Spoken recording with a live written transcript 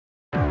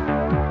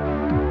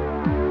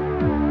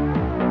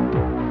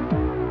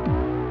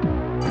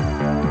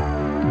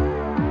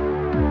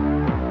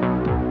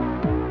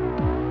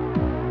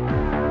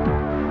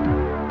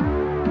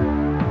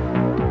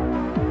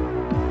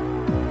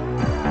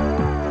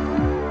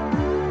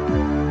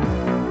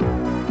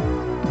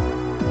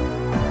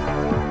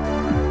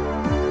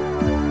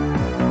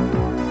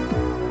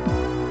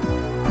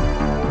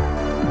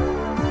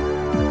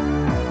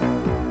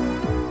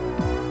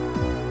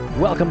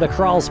welcome to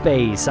Crawl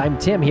Space. I'm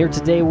Tim here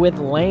today with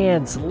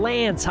Lance.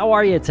 Lance, how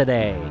are you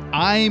today?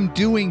 I'm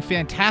doing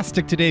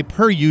fantastic today,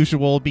 per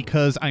usual,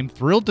 because I'm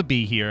thrilled to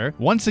be here.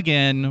 Once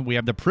again, we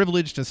have the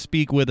privilege to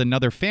speak with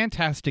another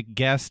fantastic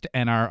guest,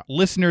 and our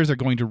listeners are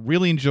going to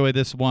really enjoy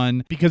this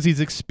one because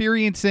he's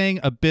experiencing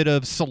a bit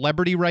of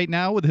celebrity right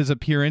now with his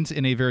appearance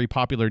in a very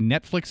popular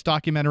Netflix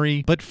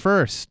documentary. But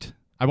first,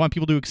 I want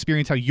people to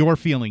experience how you're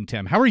feeling,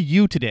 Tim. How are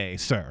you today,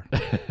 sir?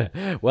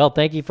 Well,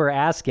 thank you for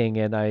asking,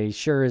 and I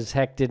sure as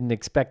heck didn't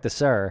expect the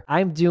sir.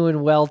 I'm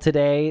doing well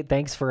today.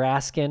 Thanks for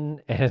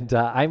asking, and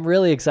I'm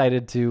really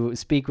excited to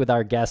speak with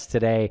our guest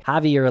today,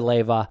 Javier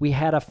Leiva. We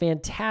had a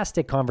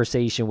fantastic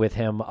conversation with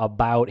him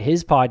about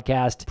his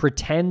podcast,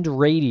 Pretend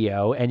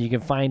Radio, and you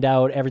can find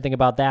out everything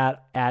about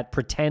that at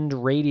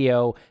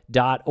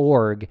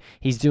pretendradio.org.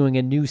 He's doing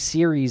a new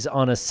series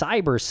on a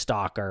cyber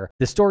stalker.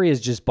 The story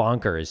is just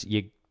bonkers.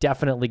 You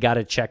definitely got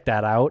to check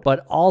that out.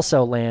 But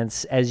also,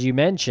 Lance, as you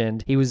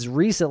mentioned, he was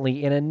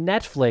recently in a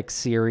Netflix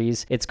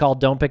series. It's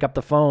called Don't Pick Up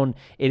the Phone.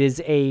 It is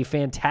a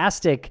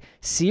fantastic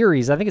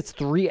series. I think it's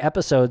 3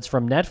 episodes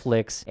from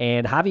Netflix,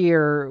 and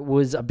Javier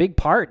was a big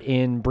part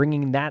in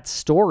bringing that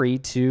story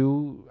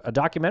to a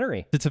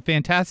documentary. It's a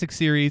fantastic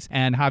series,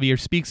 and Javier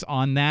speaks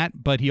on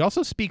that, but he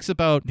also speaks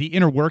about the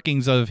inner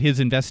workings of his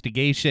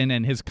investigation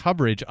and his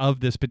coverage of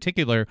this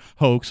particular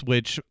hoax,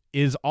 which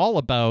is all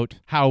about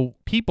how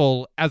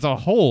people as a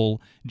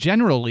whole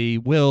generally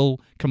will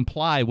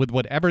comply with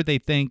whatever they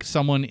think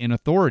someone in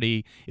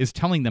authority is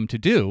telling them to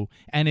do.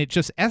 And it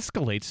just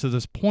escalates to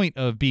this point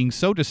of being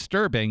so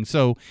disturbing.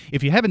 So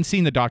if you haven't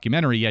seen the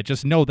documentary yet,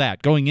 just know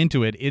that going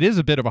into it, it is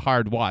a bit of a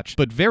hard watch,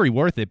 but very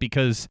worth it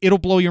because it'll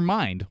blow your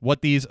mind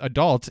what these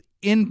adults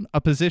in a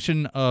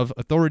position of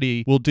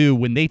authority will do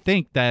when they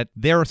think that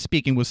they're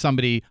speaking with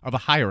somebody of a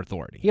higher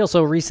authority. He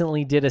also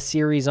recently did a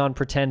series on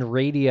Pretend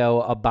Radio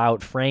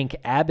about Frank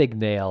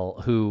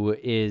Abagnale, who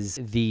is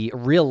the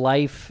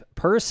real-life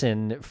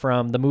person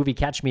from the movie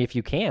Catch Me If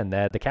You Can,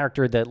 the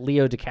character that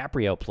Leo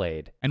DiCaprio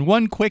played. And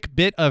one quick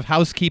bit of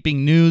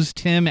housekeeping news,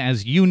 Tim.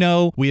 As you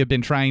know, we have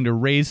been trying to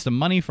raise some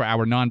money for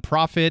our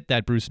nonprofit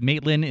that Bruce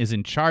Maitland is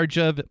in charge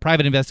of,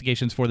 Private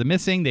Investigations for the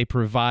Missing. They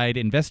provide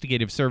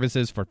investigative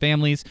services for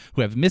families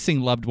who have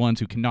missing loved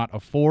ones who cannot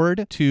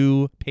afford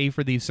to pay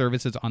for these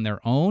services on their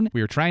own.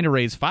 We are trying to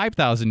raise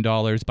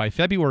 $5,000 by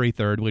February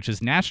 3rd, which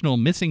is National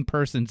Missing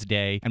Persons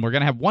Day, and we're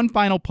going to have one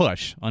final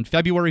push on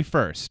February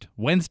 1st,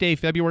 Wednesday,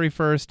 February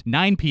 1st,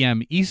 9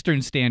 p.m.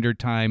 Eastern Standard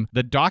Time.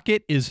 The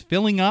docket is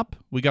filling up.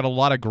 We got a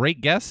lot of great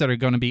guests that are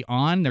going to be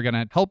on. They're going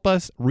to help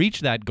us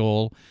reach that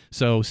goal,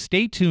 so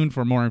stay tuned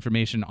for more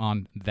information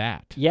on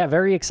that. Yeah,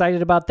 very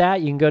excited about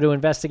that. You can go to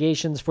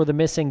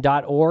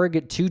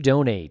investigationsforthemissing.org to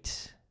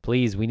donate.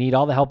 Please, we need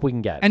all the help we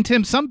can get. And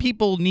Tim, some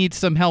people need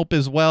some help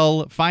as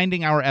well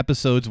finding our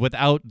episodes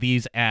without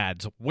these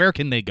ads. Where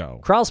can they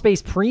go?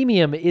 Crawlspace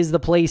Premium is the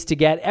place to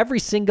get every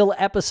single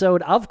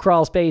episode of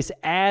Crawlspace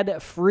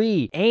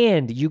ad-free.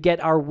 And you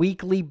get our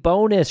weekly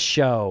bonus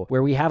show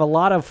where we have a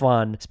lot of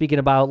fun speaking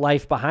about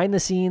life behind the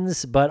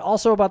scenes, but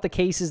also about the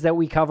cases that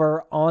we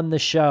cover on the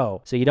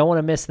show. So you don't want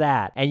to miss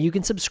that. And you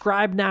can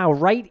subscribe now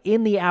right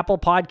in the Apple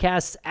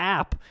Podcasts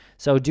app.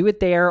 So do it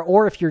there,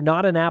 or if you're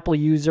not an Apple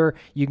user,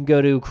 you can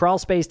go to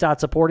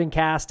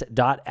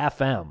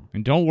crawlspace.supportingcast.fm.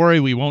 And don't worry,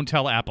 we won't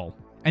tell Apple.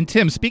 And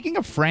Tim, speaking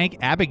of Frank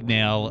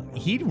Abagnale,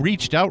 he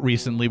reached out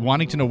recently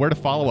wanting to know where to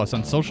follow us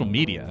on social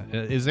media.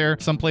 Is there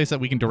some place that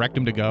we can direct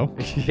him to go?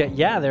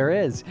 Yeah, there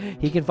is.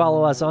 He can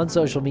follow us on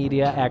social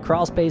media at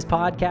Crawlspace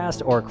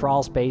Podcast or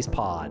Crawlspace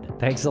Pod.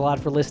 Thanks a lot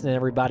for listening,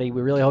 everybody.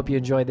 We really hope you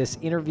enjoyed this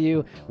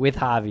interview with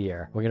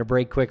Javier. We're going to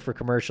break quick for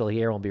commercial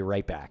here, and we'll be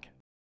right back.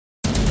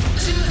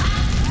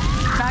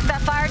 Knock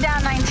that fire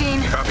down,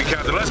 19. Copy,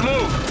 Captain. Let's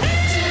move.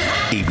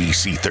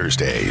 ABC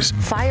Thursdays.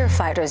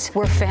 Firefighters,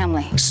 we're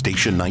family.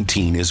 Station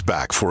 19 is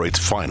back for its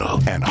final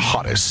and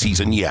hottest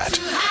season yet.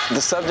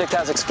 The subject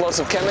has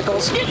explosive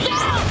chemicals. Get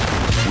down!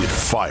 With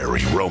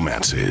fiery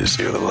romances.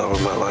 You're the love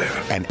of my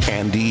life. And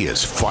Andy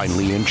is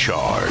finally in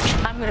charge.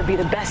 I'm going to be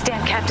the best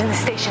damn captain the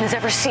station has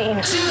ever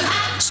seen.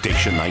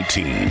 Station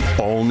 19.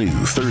 All new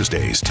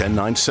Thursdays,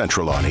 10/9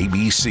 Central on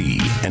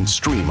ABC and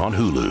stream on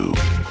Hulu.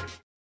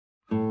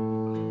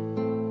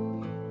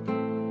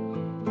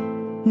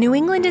 New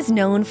England is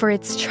known for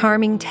its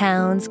charming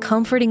towns,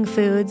 comforting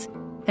foods,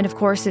 and of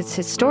course its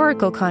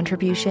historical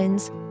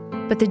contributions,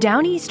 but the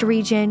Down East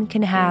region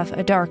can have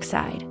a dark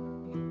side.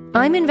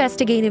 I'm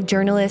investigative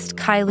journalist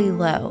Kylie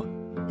Lowe,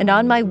 and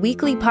on my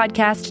weekly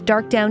podcast,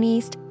 Dark Down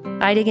East,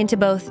 I dig into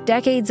both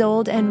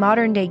decades-old and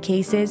modern-day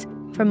cases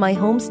from my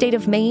home state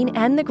of Maine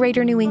and the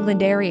greater New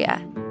England area.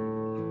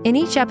 In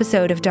each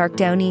episode of Dark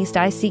Down East,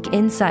 I seek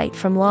insight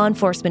from law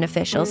enforcement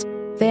officials,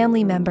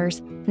 family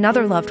members, and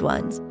other loved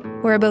ones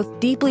who are both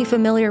deeply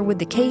familiar with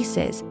the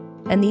cases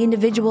and the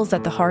individuals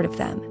at the heart of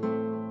them.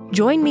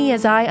 Join me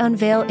as I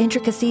unveil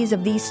intricacies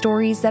of these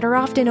stories that are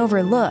often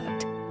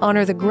overlooked,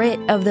 honor the grit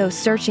of those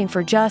searching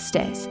for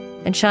justice,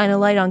 and shine a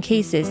light on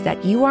cases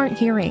that you aren't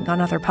hearing on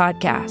other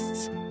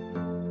podcasts.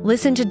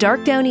 Listen to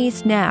Dark Down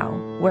East now,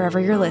 wherever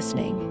you're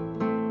listening.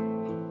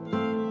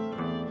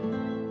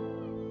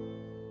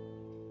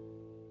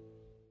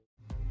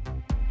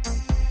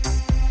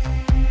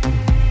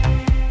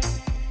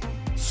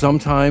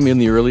 Sometime in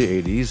the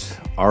early 80s,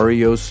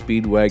 REO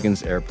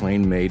Speedwagon's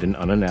airplane made an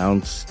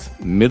unannounced,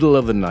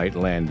 middle-of-the-night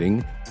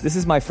landing. This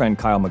is my friend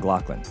Kyle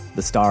MacLachlan,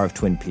 the star of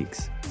Twin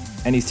Peaks.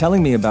 And he's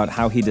telling me about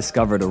how he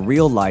discovered a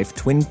real-life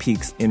Twin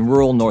Peaks in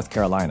rural North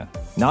Carolina,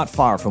 not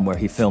far from where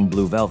he filmed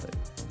Blue Velvet.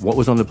 What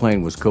was on the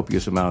plane was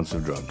copious amounts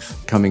of drugs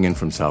coming in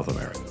from South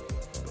America.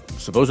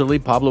 Supposedly,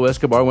 Pablo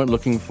Escobar went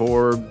looking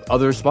for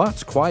other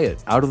spots,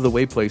 quiet,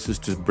 out-of-the-way places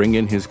to bring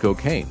in his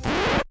cocaine.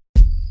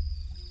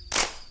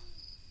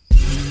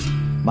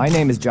 My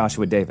name is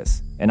Joshua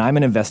Davis, and I'm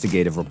an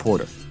investigative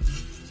reporter.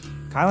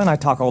 Kyle and I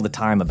talk all the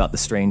time about the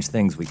strange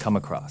things we come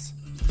across,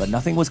 but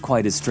nothing was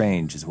quite as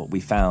strange as what we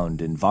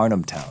found in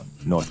Varnamtown,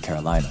 North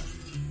Carolina.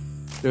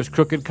 There's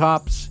crooked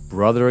cops,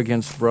 brother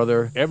against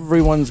brother.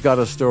 Everyone's got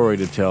a story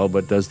to tell,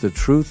 but does the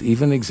truth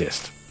even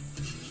exist?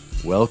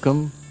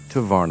 Welcome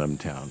to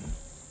Varnamtown.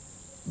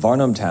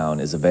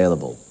 Varnamtown is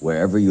available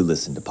wherever you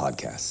listen to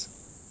podcasts.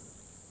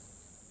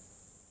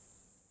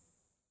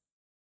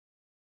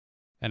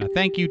 And a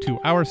thank you to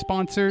our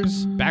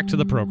sponsors. Back to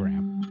the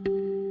program.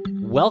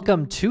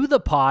 Welcome to the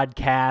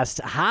podcast,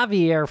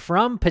 Javier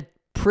from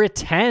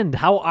Pretend.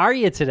 How are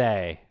you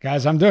today?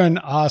 Guys, I'm doing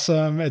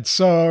awesome. It's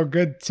so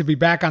good to be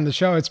back on the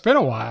show. It's been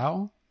a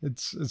while.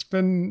 It's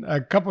been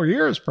a couple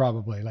years,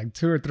 probably, like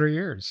 2 or 3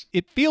 years.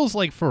 It feels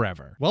like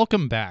forever.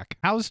 Welcome back.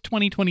 How's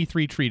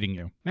 2023 treating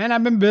you? Man,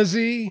 I've been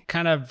busy,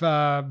 kind of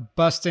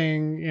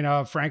busting,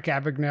 Frank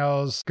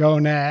Abagnale's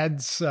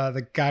gonads,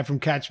 the guy from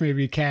Catch Me If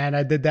You Can.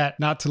 I did that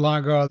not too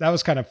long ago. That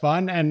was kind of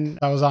fun. And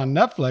I was on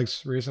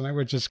Netflix recently,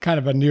 which is kind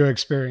of a new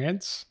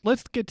experience.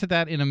 Let's get to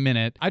that in a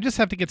minute. I just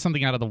have to get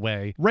something out of the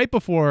way. Right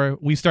before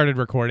we started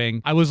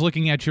recording, I was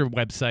looking at your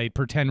website,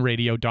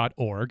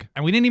 pretendradio.org,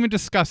 and we didn't even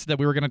discuss that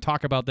we were going to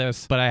talk about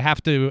this, but I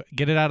have to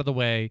get it out of the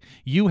way.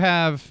 You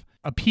have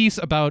a piece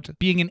about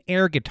being an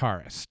air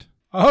guitarist.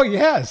 Oh,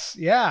 yes.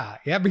 Yeah,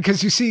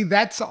 because you see,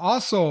 that's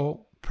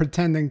also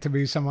pretending to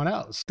be someone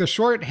else. The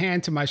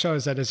shorthand to my show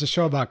is that it's a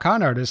show about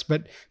con artists,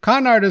 but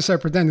con artists are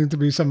pretending to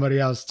be somebody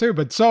else too,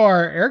 but so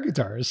are air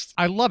guitarists.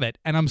 I love it.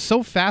 And I'm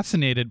so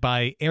fascinated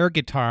by air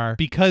guitar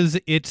because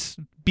it's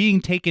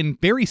being taken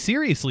very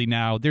seriously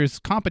now. There's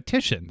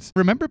competitions.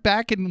 Remember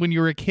back when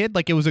you were a kid,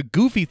 like it was a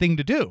goofy thing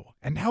to do,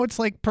 and now it's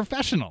like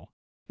professional.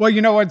 Well,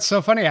 you know what's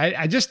so funny?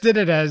 I just did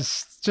it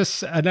as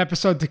just an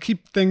episode to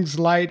keep things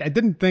light. I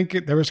didn't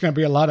think there was going to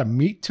be a lot of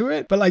meat to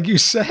it. But like you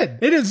said,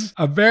 it is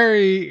a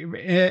very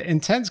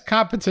intense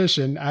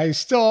competition. I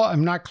still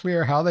am not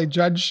clear how they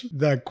judge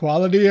the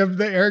quality of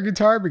the air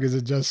guitar because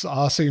it just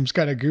all seems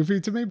kind of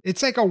goofy to me.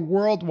 It's like a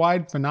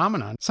worldwide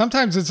phenomenon.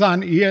 Sometimes it's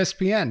on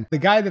ESPN. The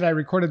guy that I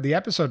recorded the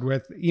episode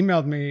with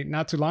emailed me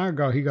not too long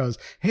ago. He goes,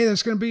 "Hey,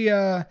 there's going to be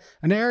an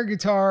air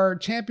guitar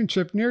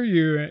championship near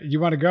you. You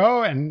want to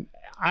go?" And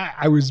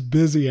I was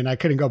busy and I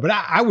couldn't go, but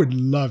I would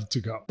love to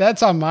go.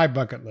 That's on my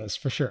bucket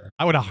list for sure.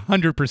 I would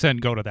 100%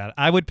 go to that.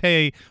 I would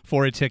pay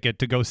for a ticket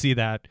to go see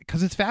that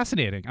because it's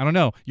fascinating. I don't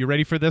know. You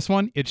ready for this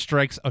one? It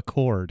strikes a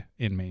chord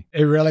in me.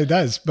 It really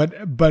does, but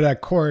a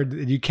chord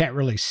that you can't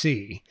really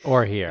see.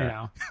 Or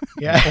hear.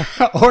 Yeah,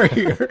 or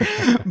hear.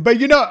 But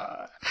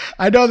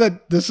I know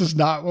that this is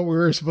not what we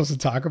were supposed to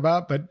talk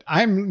about, but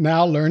I'm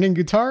now learning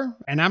guitar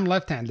and I'm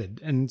left-handed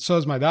and so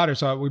is my daughter.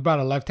 So we bought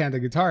a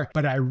left-handed guitar,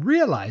 but I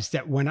realized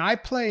that when I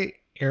play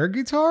air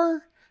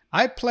guitar,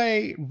 I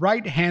play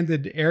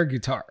right-handed air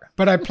guitar,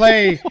 but I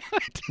play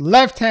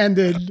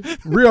left-handed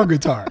real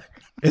guitar.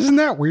 Isn't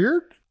that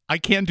weird? I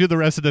can't do the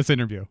rest of this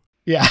interview.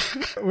 Yeah.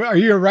 Are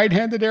you a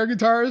right-handed air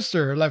guitarist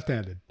or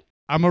left-handed?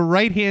 I'm a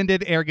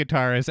right-handed air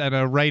guitarist and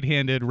a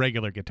right-handed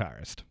regular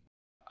guitarist.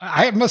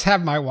 I must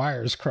have my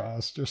wires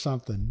crossed or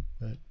something.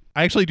 But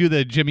I actually do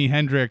the Jimi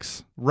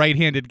Hendrix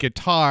right-handed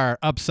guitar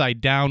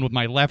upside down with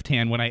my left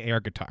hand when I air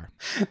guitar.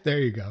 There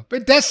you go.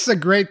 But that's the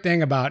great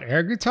thing about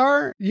air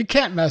guitar. You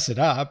can't mess it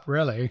up,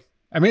 really.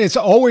 I mean, it's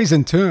always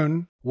in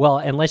tune. Well,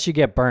 unless you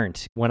get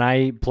burnt. When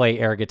I play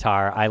air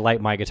guitar, I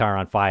light my guitar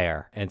on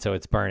fire, and so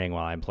it's burning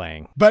while I'm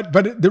playing. But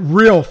the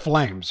real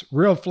flames,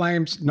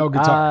 no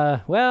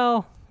guitar.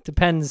 Well,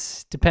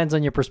 depends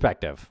on your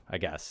perspective, I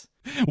guess.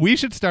 We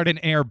should start an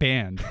air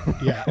band.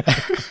 Yeah.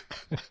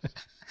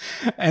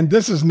 And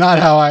this is not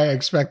how I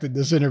expected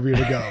this interview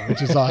to go,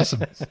 which is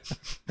awesome.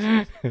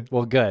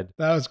 Well, good.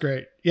 That was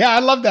great. Yeah, I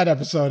love that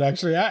episode,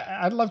 actually.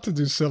 I'd love to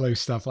do silly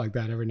stuff like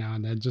that every now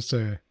and then just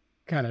to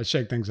kind of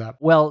shake things up.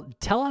 Well,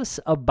 tell us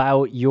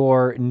about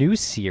your new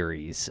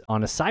series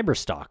on a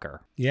cyberstalker.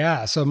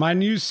 Yeah, so my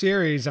new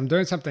series, I'm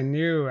doing something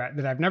new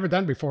that I've never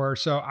done before.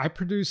 So I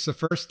produced the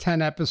first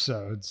 10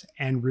 episodes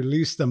and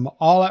released them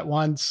all at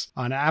once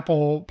on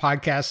Apple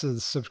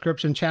Podcasts'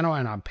 subscription channel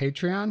and on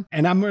Patreon.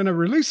 And I'm going to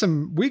release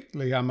them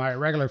weekly on my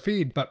regular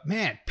feed. But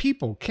man,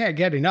 people can't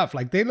get enough.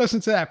 Like they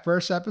listened to that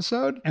first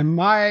episode and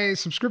my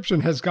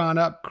subscription has gone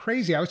up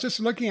crazy. I was just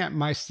looking at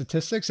my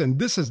statistics and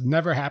this has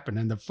never happened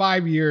in the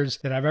 5 years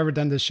that I've ever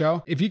done this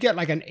show. If you get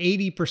like an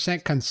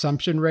 80%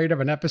 consumption rate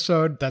of an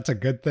episode, that's a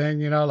good thing,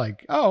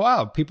 like oh,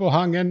 wow, people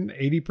hung in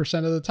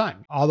 80% of the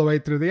time, all the way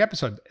through the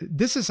episode.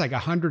 This is like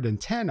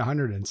 110,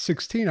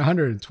 116,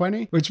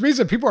 120, which means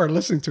that people are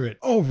listening to it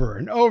over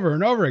and over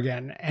and over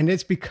again. And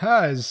it's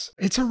because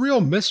it's a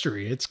real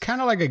mystery. It's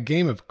kind of like a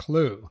game of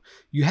Clue.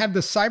 You have the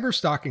cyber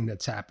stalking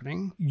that's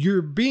happening.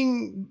 You're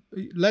being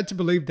led to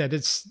believe that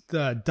it's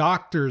the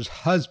doctor's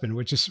husband,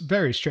 which is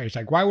very strange.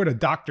 Like, why would a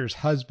doctor's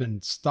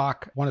husband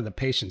stalk one of the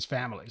patient's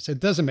families? It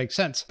doesn't make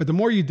sense. But the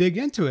more you dig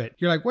into it,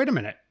 you're like, wait a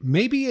minute,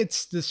 maybe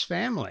it's this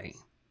family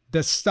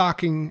that's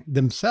stalking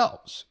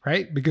themselves,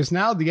 right? Because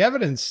now the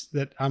evidence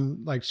that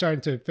I'm like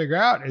starting to figure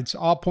out, it's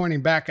all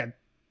pointing back at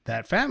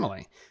that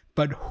family.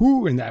 But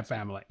who in that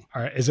family?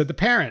 Or is it the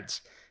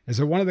parents? Is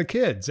it one of the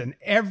kids? And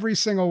every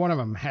single one of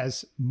them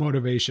has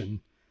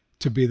motivation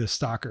to be the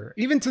stalker.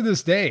 Even to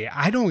this day,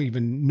 I don't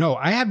even know.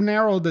 I have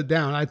narrowed it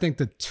down, I think,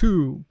 to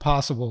 2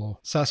 possible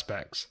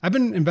suspects. I've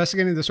been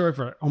investigating the story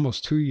for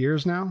almost 2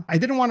 years now. I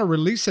didn't want to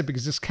release it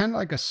because it's kind of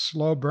like a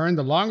slow burn.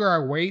 The longer I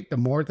wait, the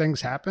more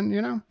things happen,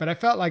 you know? But I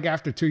felt like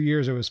after 2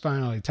 years, it was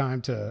finally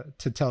time to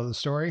tell the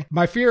story.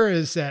 My fear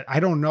is that I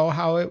don't know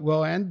how it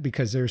will end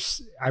because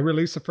I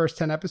released the first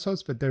 10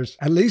 episodes, but there's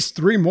at least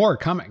 3 more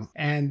coming.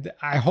 And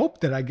I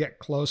hope that I get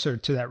closer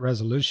to that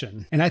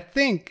resolution. And I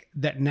think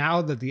that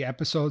now that the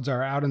episodes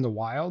are out in the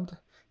wild,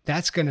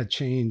 that's going to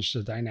change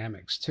the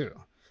dynamics too,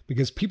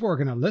 because people are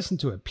going to listen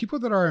to it. People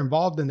that are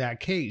involved in that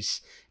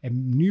case,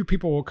 and new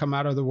people will come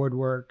out of the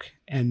woodwork,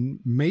 and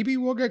maybe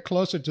we'll get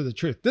closer to the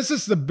truth. This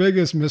is the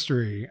biggest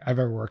mystery I've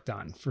ever worked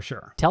on, for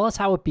sure. Tell us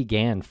how it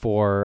began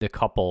for the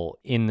couple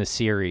in the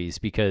series,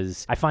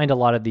 because I find a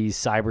lot of these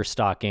cyber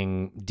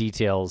stalking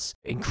details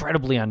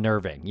incredibly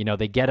unnerving. You know,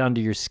 they get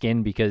under your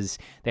skin because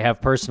they have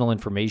personal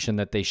information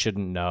that they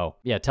shouldn't know.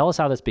 Yeah, tell us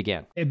how this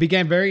began. It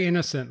began very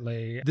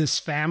innocently. This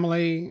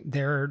family,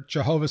 they're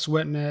Jehovah's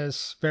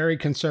Witness, very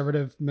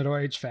conservative,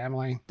 middle-aged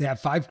family. They have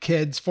 5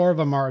 kids. 4 of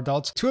them are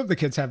adults. 2 of the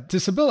kids have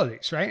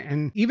disabilities, right?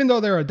 And even though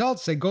they're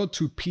adults, they go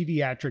to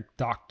pediatric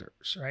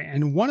doctors, right?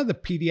 And one of the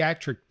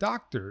pediatric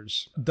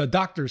doctors, the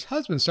doctor's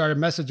husband, started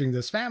messaging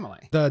this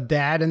family. The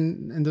dad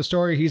in the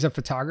story, he's a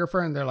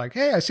photographer, and they're like,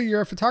 hey, I see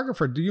you're a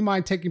photographer. Do you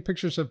mind taking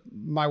pictures of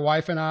my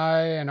wife and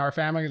I and our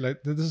family?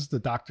 Like, this is the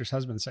doctor's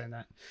husband saying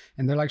that.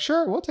 And they're like,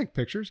 sure, we'll take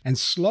pictures. And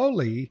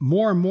slowly,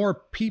 more and more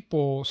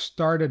people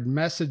started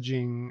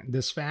messaging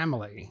this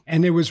family.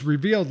 And it was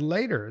revealed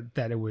later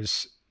that it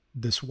was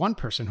this one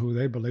person who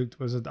they believed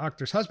was a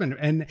doctor's husband.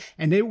 And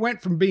it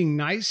went from being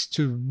nice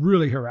to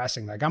really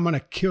harassing. Like, I'm going to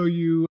kill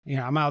you. You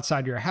know, I'm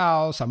outside your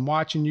house. I'm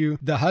watching you.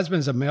 The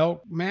husband's a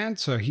mailman.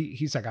 So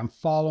he's like, I'm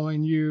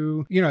following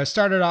you. You know, it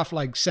started off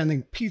like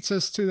sending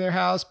pizzas to their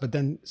house, but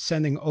then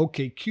sending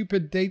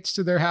OkCupid dates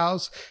to their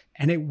house.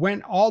 And it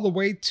went all the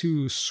way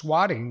to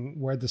swatting,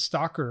 where the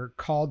stalker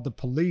called the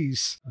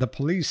police. The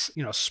police,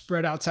 you know,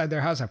 spread outside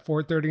their house at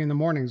 4:30 in the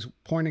mornings,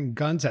 pointing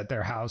guns at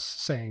their house,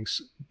 saying,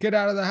 get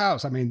out of the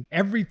house. I mean,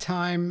 every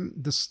time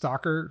the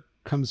stalker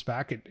comes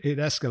back, it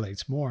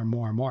escalates more and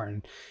more and more.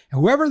 And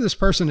whoever this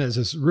person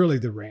is really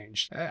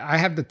deranged. I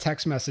have the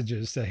text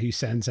messages that he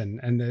sends,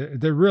 and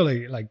they're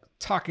really like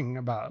talking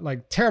about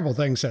like terrible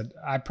things that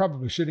I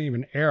probably shouldn't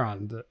even air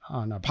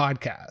on a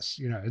podcast.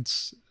 You know,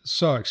 it's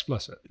so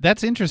explicit.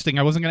 That's interesting.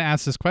 I wasn't going to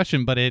ask this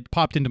question, but it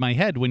popped into my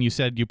head when you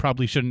said you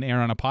probably shouldn't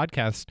air on a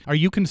podcast. Are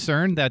you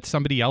concerned that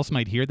somebody else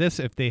might hear this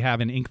if they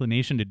have an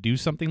inclination to do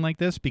something like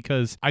this?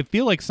 Because I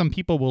feel like some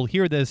people will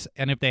hear this,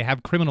 and if they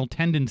have criminal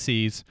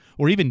tendencies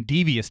or even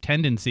devious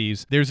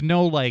tendencies, there's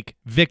no like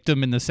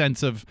victim in the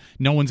sense of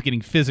no one's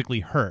getting physically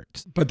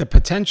hurt. But the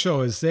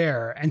potential is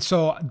there. And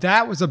so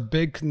that was a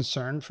big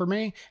concern for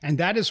me. And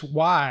that is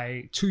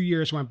why 2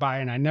 years went by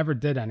and I never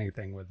did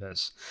anything with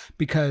this,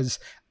 because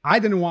I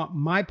didn't want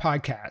my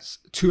podcast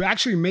to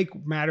actually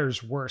make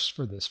matters worse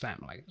for this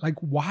family. Like,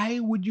 why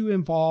would you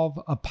involve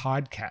a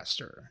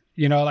podcaster?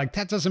 You know, like,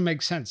 that doesn't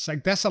make sense.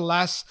 Like, that's the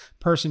last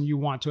person you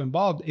want to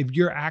involve if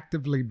you're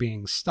actively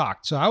being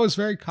stalked. So I was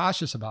very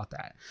cautious about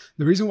that.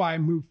 The reason why I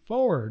moved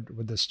forward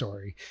with this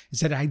story is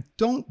that I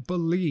don't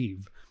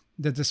believe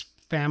that this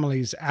family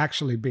is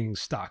actually being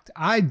stalked.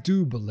 I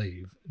do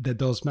believe that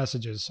those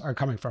messages are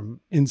coming from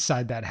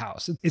inside that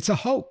house. It's a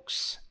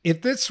hoax.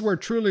 If this were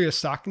truly a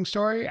stalking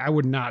story, I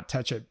would not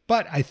touch it.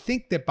 But I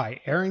think that by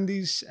airing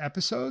these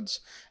episodes,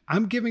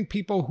 I'm giving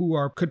people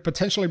who could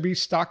potentially be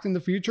stalked in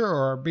the future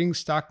or are being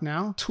stalked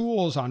now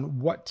tools on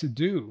what to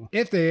do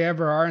if they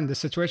ever are in this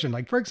situation.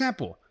 Like, for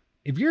example,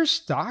 if you're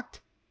stalked,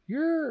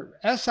 you're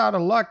out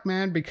of luck,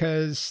 man,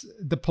 because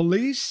the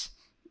police,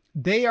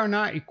 they are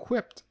not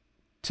equipped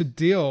to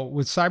deal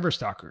with cyber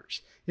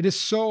stalkers. It is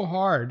so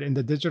hard in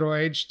the digital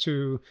age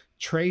to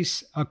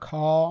trace a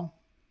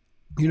call.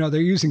 You know, they're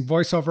using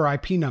voice over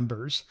IP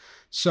numbers,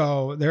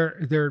 so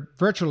they're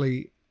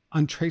virtually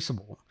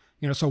untraceable.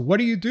 You know, so what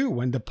do you do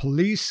when the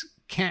police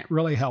can't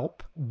really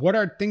help? What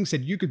are things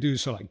that you could do?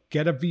 So like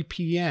get a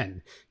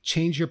VPN,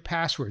 change your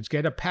passwords,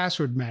 get a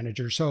password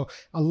manager. So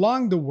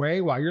along the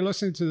way, while you're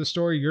listening to the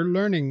story, you're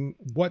learning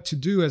what to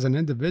do as an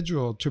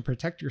individual to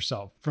protect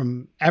yourself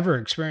from ever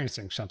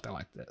experiencing something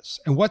like this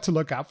and what to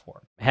look out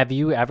for. Have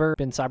you ever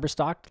been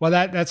cyberstalked? Well,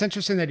 that's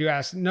interesting that you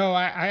asked. No,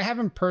 I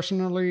haven't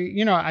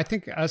personally. I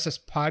think us as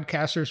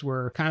podcasters,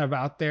 we're kind of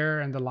out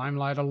there in the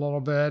limelight a little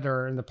bit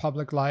or in the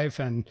public life,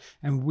 and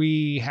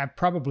we have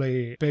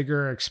probably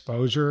bigger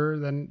exposure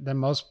than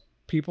most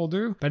people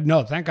do. But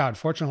no, thank God.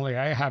 Fortunately,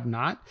 I have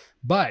not.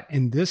 But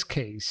in this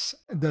case,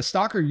 the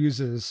stalker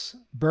uses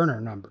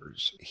burner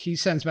numbers. He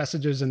sends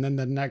messages and then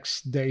the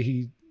next day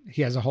he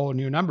has a whole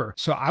new number.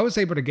 So I was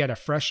able to get a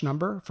fresh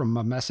number from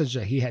a message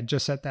that he had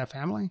just sent that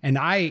family. And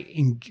I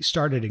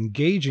started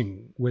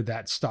engaging with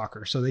that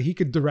stalker so that he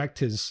could direct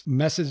his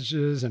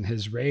messages and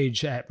his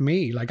rage at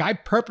me. Like I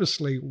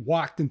purposely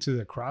walked into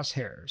the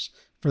crosshairs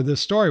for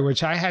this story,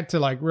 which I had to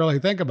like really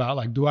think about,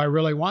 like, do I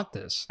really want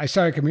this? I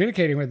started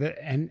communicating with it,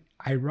 and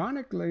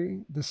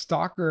ironically, the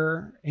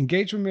stalker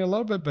engaged with me a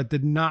little bit, but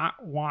did not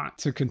want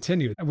to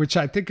continue, which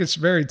I think is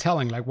very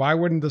telling. Like, why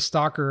wouldn't the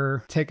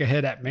stalker take a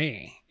hit at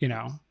me?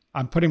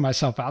 I'm putting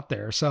myself out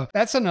there. So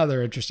that's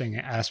another interesting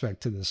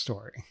aspect to this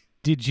story.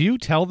 Did you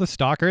tell the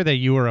stalker that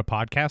you were a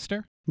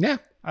podcaster? Yeah.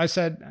 I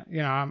said,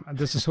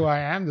 this is who I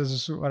am. This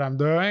is what I'm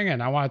doing.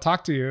 And I want to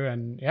talk to you.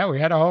 And yeah, we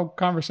had a whole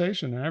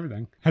conversation and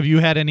everything. Have you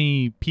had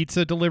any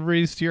pizza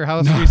deliveries to your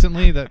house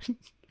recently?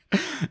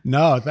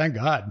 No, thank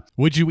God.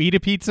 Would you eat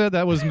a pizza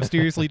that was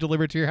mysteriously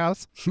delivered to your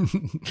house?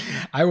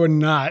 I would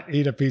not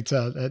eat a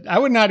pizza. I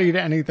would not eat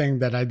anything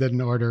that I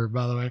didn't order,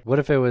 by the way. What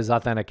if it was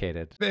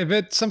authenticated? If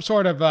it's some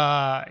sort of,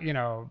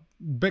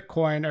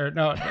 Bitcoin or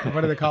no,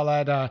 what do they call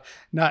that?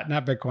 Not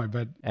Bitcoin,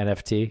 but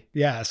NFT.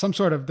 Yeah, some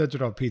sort of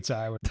digital pizza.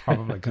 I would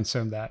probably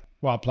consume that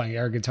while playing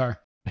air guitar.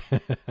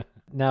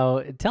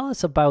 Now, tell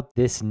us about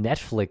this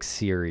Netflix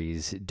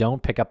series,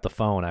 Don't Pick Up the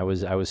Phone. I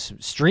was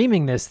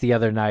streaming this the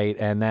other night,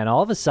 and then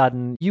all of a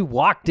sudden, you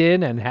walked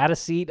in and had a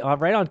seat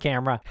right on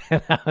camera.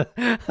 And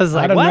I was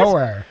like, out of what?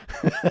 Nowhere.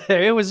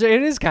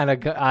 It is kind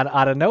of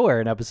out of nowhere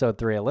in episode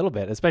 3 a little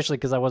bit, especially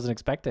because I wasn't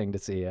expecting to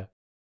see you.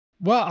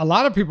 Well, a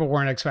lot of people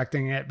weren't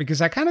expecting it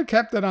because I kind of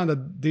kept it on the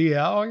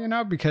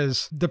DL,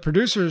 because the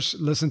producers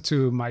listened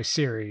to my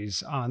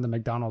series on the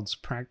McDonald's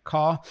prank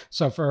call.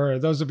 So for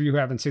those of you who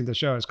haven't seen the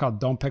show, it's called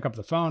Don't Pick Up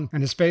the Phone.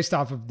 And it's based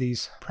off of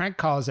these prank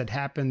calls that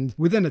happened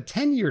within a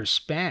 10-year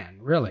span,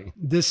 really.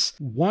 This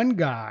one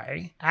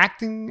guy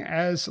acting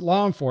as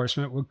law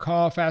enforcement would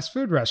call fast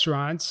food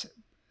restaurants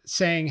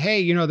saying,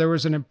 hey, there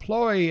was an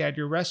employee at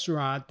your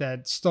restaurant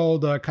that stole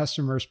the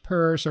customer's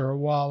purse or a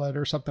wallet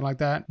or something like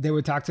that. They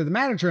would talk to the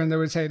manager and they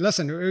would say,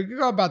 listen, we could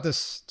go about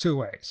this 2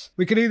 ways.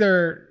 We could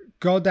either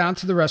go down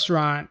to the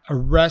restaurant,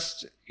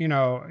 arrest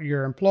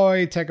your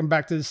employee, take them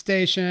back to the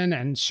station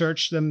and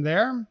search them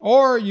there.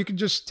 Or you could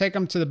just take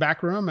them to the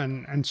back room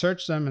and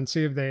search them and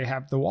see if they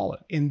have the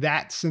wallet. In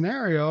that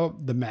scenario,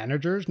 the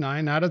managers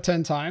 9 out of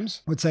 10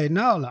 times would say,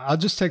 no, I'll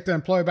just take the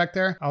employee back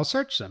there. I'll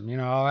search them.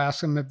 I'll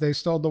ask them if they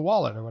stole the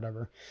wallet or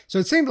whatever. So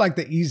it seemed like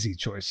the easy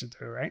choice to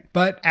do, right?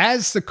 But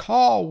as the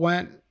call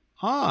went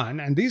on,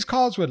 and these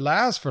calls would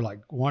last for like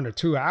 1 or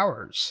 2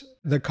 hours,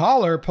 the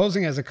caller,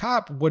 posing as a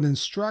cop, would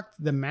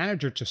instruct the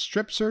manager to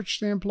strip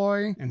search the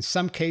employee, in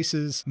some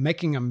cases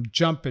making them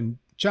jump in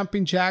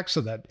jumping jacks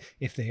so that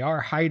if they are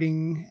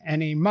hiding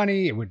any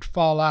money, it would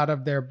fall out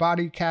of their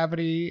body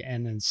cavity,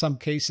 and in some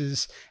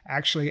cases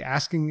actually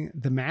asking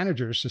the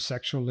managers to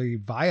sexually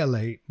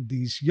violate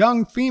these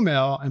young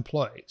female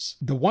employees.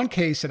 The one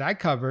case that I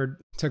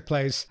covered took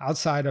place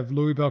outside of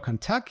Louisville,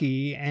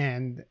 Kentucky,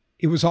 and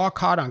it was all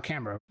caught on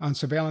camera, on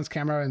surveillance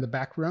camera in the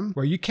back room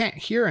where you can't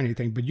hear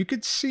anything, but you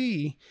could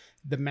see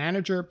the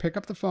manager pick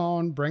up the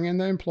phone, bring in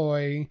the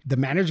employee. The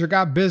manager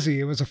got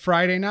busy. It was a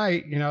Friday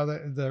night.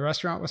 The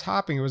restaurant was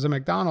hopping. It was a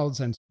McDonald's,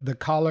 and the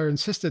caller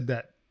insisted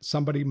that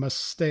somebody must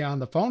stay on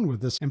the phone with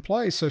this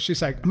employee. So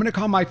she's like, I'm going to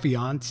call my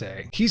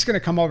fiance. He's going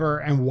to come over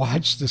and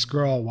watch this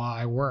girl while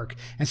I work.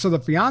 And so the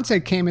fiance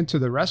came into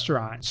the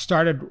restaurant,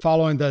 started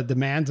following the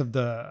demands of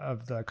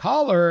the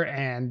caller,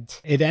 and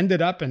it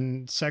ended up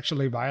in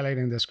sexually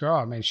violating this girl.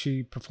 I mean,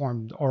 she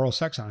performed oral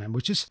sex on him,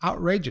 which is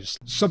outrageous.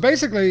 So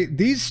basically,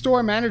 these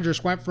store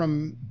managers went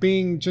from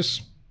being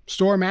just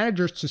store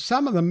managers to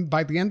some of them,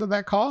 by the end of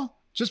that call,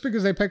 just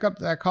because they pick up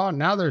that call,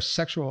 now they're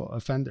sexual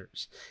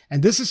offenders.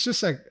 And this is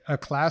just a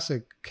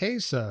classic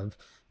case of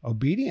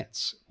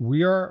obedience.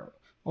 We are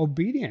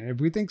obedient. If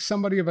we think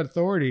somebody of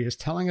authority is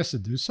telling us to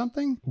do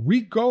something,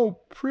 we go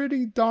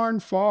pretty darn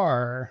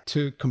far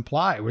to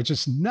comply, which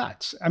is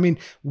nuts. I mean,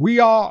 we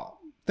all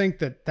think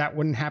that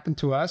wouldn't happen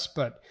to us,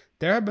 but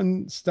there have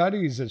been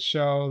studies that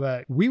show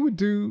that we would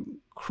do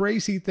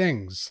crazy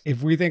things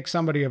if we think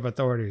somebody of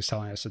authority is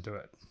telling us to do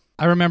it.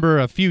 I remember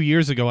a few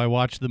years ago, I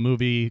watched the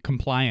movie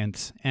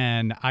Compliance,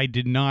 and I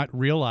did not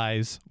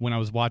realize when I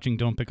was watching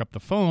Don't Pick Up the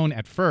Phone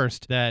at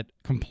first that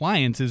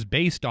Compliance is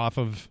based off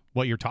of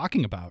what you're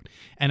talking about.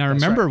 And I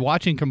remember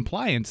watching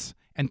Compliance,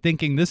 and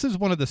thinking this is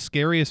one of the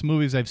scariest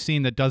movies I've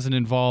seen that doesn't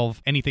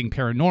involve anything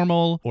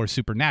paranormal or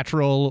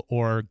supernatural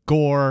or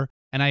gore.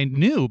 And I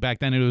knew back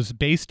then it was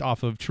based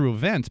off of true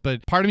events,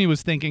 but part of me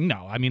was thinking,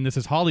 no, I mean, this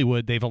is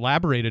Hollywood. They've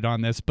elaborated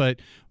on this. But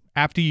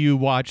after you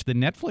watch the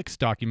Netflix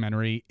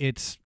documentary,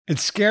 it's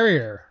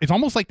scarier. It's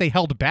almost like they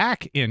held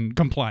back in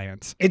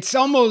compliance. It's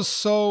almost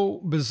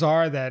so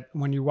bizarre that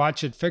when you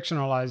watch it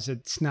fictionalized,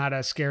 it's not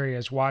as scary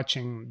as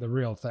watching the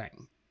real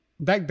thing.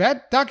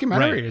 That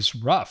documentary is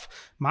rough.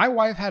 My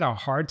wife had a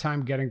hard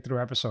time getting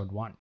through episode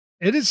 1.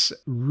 It is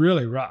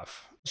really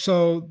rough.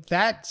 So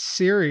that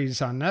series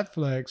on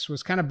Netflix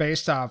was kind of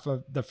based off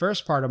of the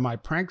first part of my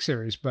prank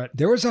series, but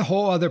there was a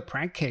whole other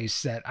prank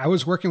case that I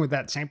was working with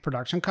that same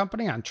production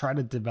company on trying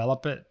to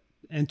develop it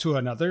into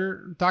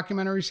another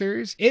documentary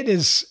series. It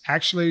is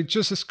actually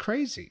just as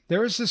crazy. There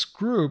was this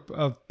group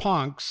of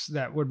punks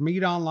that would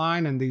meet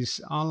online in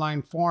these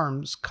online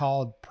forums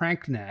called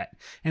PrankNet.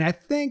 And I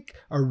think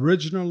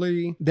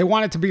originally they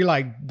wanted to be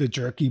like the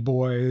Jerky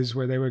Boys,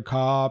 where they would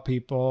call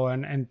people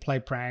and play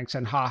pranks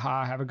and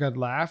have a good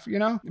laugh, you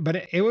know?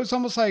 But it was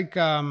almost like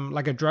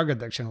a drug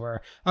addiction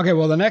where, okay,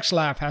 well, the next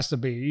laugh has to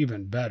be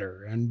even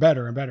better and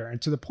better and better. And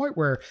to the point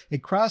where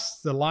it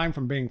crossed the line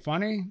from being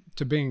funny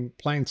to being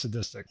plain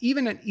sadistic.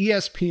 Even an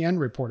ESPN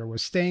reporter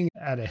was staying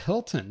at a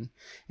Hilton.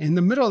 In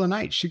the middle of the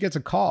night, she gets a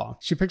call.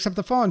 She picks up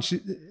the phone.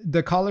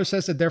 The caller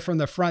says that they're from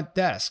the front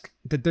desk,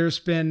 that there's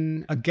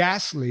been a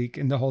gas leak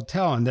in the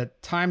hotel and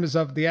that time is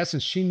of the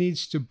essence. She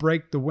needs to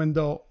break the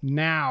window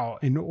now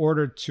in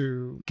order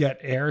to get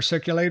air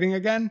circulating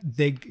again.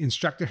 They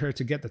instructed her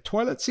to get the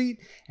toilet seat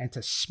and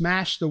to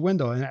smash the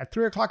window. And at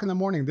 3 o'clock in the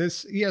morning,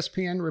 this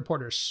ESPN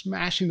reporter is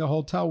smashing the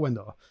hotel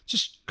window,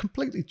 just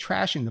completely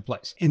trashing the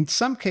place. In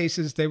some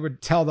cases, they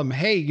would tell them,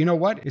 hey, you know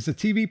what? Is the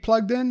TV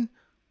plugged in?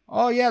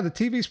 Oh, yeah, the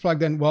TV's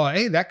plugged in. Well,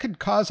 hey, that could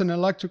cause an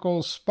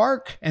electrical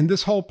spark and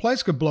this whole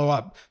place could blow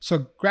up.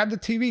 So grab the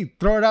TV,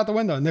 throw it out the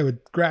window. And they would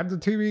grab the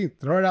TV,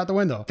 throw it out the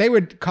window. They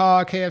would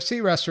call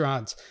KFC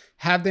restaurants,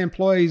 have the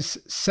employees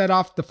set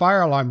off the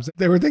fire alarms.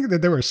 They were thinking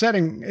that they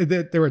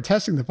were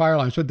testing the fire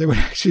alarms, but they would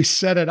actually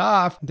set it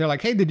off. They're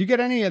like, hey, did you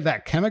get any of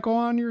that chemical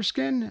on your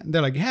skin? And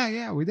they're like,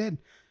 yeah, we did.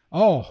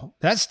 Oh,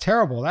 that's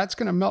terrible. That's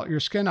going to melt your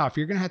skin off.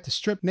 You're going to have to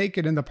strip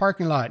naked in the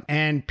parking lot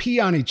and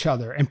pee on each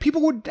other. And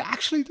people would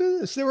actually do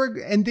this.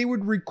 They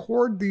would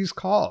record these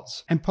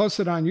calls and post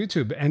it on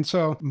YouTube. And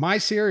so my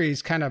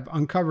series kind of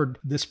uncovered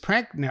this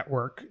prank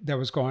network that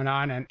was going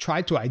on and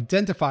tried to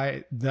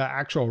identify the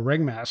actual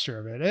ringmaster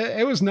of it.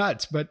 It was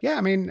nuts. But yeah,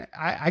 I mean,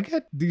 I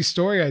get these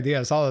story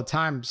ideas all the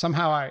time.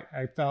 Somehow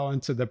I fell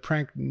into the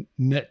prank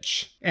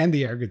niche and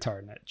the air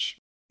guitar niche.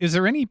 Is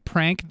there any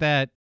prank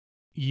that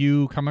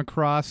you come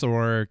across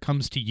or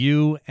comes to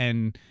you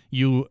and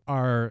you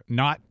are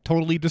not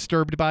totally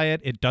disturbed by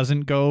it? It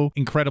doesn't go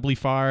incredibly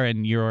far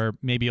and you're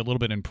maybe a little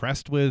bit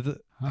impressed with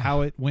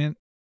how it went?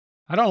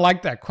 I don't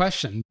like that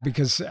question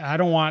because I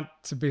don't want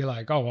to be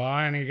like, oh, well,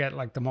 I only get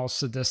like the most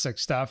sadistic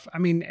stuff. I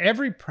mean,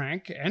 every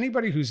prank,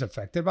 anybody who's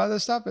affected by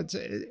this stuff,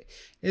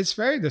 it's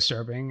very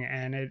disturbing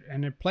and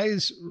it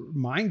plays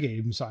mind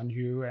games on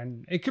you,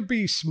 and it could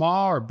be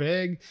small or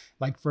big.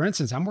 Like, for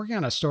instance, I'm working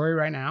on a story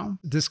right now.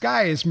 This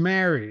guy is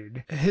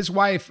married. His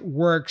wife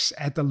works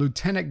at the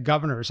lieutenant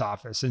governor's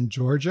office in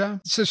Georgia.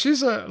 So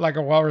she's a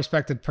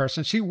well-respected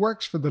person. She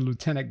works for the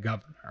lieutenant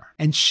governor,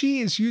 and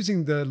she is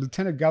using the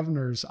lieutenant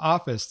governor's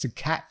office to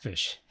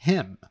catfish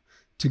him,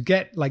 to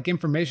get like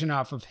information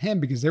off of him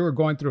because they were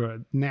going through a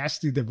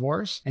nasty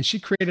divorce. And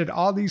she created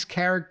all these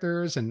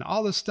characters and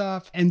all this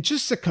stuff. And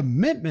just the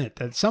commitment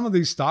that some of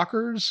these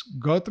stalkers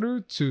go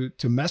through to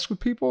mess with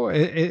people,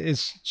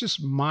 it's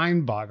just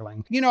mind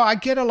boggling. You know, I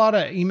get a lot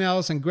of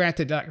emails, and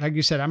granted, like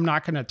you said, I'm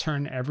not going to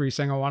turn every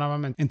single one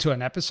of them into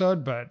an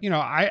episode, but you know,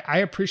 I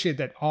appreciate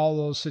that all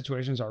those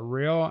situations are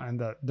real and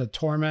the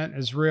torment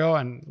is real,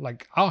 and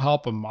like, I'll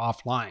help them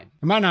offline.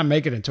 I might not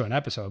make it into an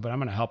episode, but I'm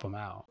going to help them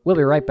out. We'll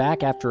be right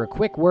back after a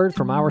quick word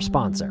from our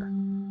sponsor.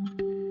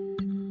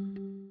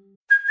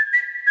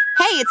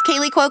 Hey, it's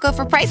Kaylee Cuoco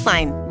for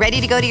Priceline.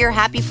 Ready to go to your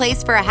happy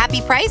place for a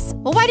happy price?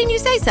 Well, why didn't you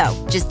say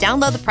so? Just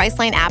download the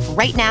Priceline app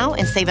right now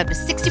and save up to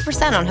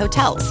 60% on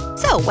hotels.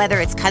 So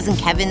whether it's Cousin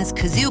Kevin's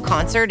Kazoo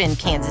Concert in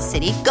Kansas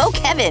City, go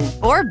Kevin,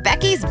 or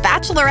Becky's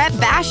Bachelorette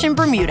Bash in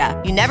Bermuda,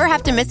 you never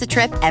have to miss a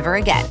trip ever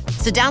again.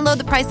 So download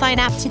the Priceline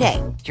app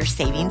today. Your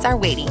savings are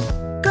waiting.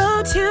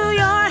 Go to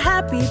your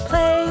happy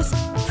place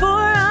for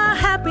a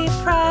happy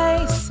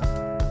price.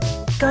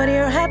 Go to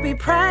your happy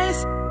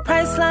price,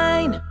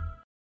 Priceline.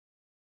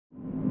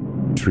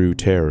 True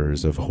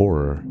terrors of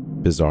horror,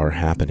 bizarre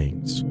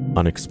happenings,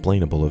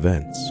 unexplainable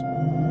events.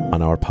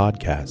 On our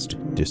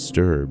podcast,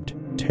 Disturbed,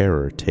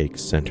 terror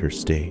takes center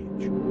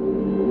stage.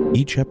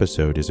 Each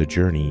episode is a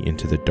journey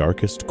into the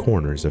darkest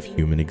corners of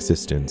human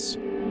existence,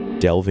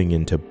 delving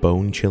into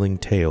bone-chilling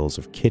tales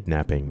of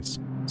kidnappings,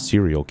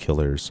 serial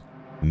killers,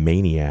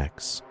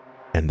 maniacs,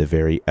 and the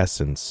very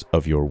essence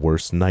of your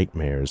worst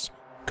nightmares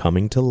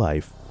coming to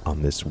life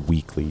on this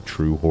weekly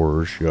true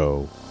horror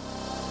show.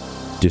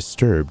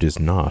 Disturbed is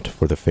not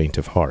for the faint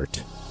of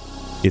heart.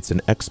 It's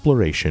an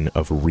exploration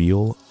of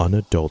real,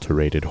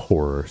 unadulterated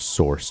horror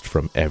sourced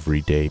from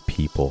everyday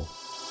people.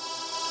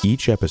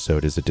 Each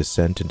episode is a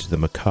descent into the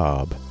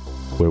macabre,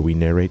 where we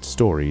narrate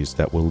stories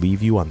that will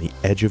leave you on the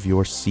edge of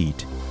your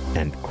seat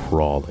and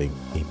crawling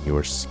in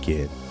your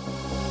skin.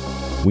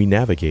 We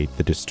navigate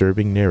the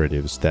disturbing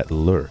narratives that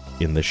lurk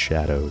in the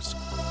shadows,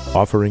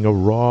 offering a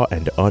raw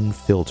and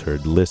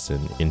unfiltered listen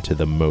into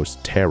the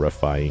most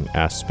terrifying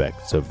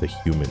aspects of the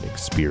human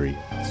experience.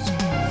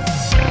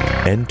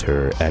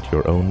 Enter at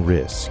your own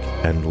risk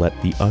and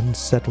let the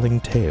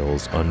unsettling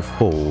tales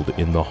unfold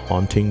in the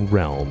haunting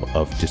realm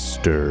of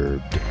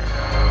Disturbed.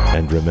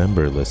 And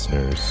remember,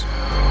 listeners,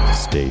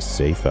 stay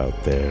safe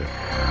out there.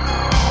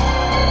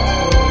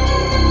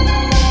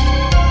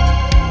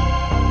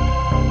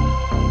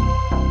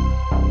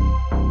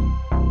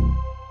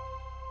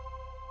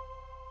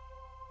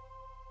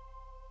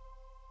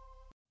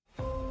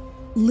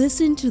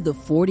 Listen to the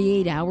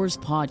 48 Hours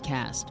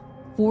podcast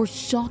for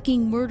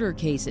shocking murder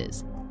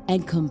cases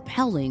and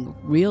compelling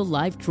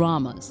real-life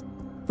dramas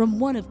from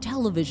one of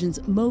television's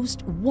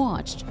most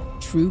watched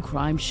true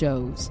crime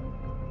shows.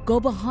 Go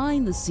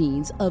behind the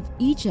scenes of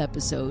each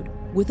episode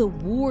with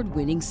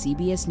award-winning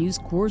CBS News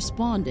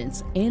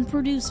correspondents and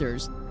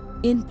producers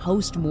in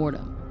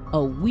Postmortem,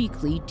 a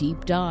weekly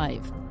deep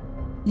dive.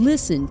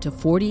 Listen to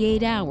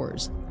 48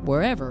 Hours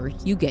wherever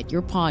you get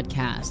your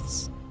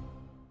podcasts.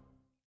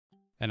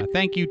 And a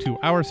thank you to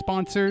our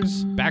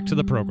sponsors. Back to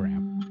the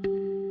program.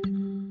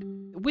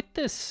 With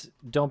this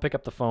Don't Pick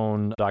Up the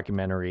Phone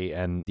documentary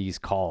and these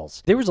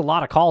calls, there was a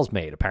lot of calls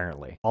made,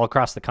 apparently, all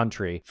across the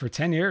country. For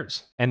 10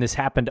 years. And this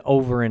happened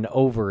over and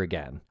over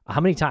again. How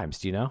many times,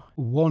 do you know?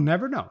 We'll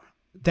never know.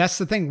 That's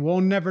the thing. We'll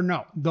never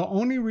know. The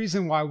only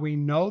reason why we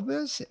know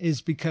this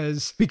is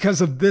because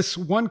of this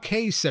one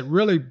case that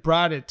really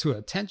brought it to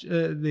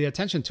the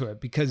attention to it.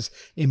 Because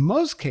in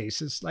most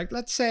cases, like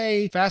let's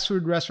say fast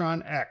food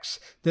restaurant X,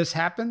 this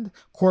happened,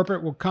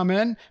 corporate will come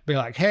in, be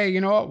like, hey,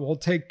 you know what? We'll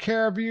take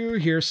care of you.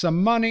 Here's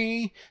some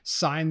money.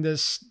 Sign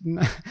this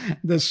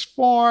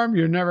form.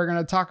 You're never going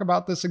to talk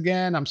about this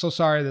again. I'm so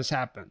sorry this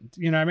happened.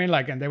 You know what I mean?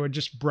 Like, and they would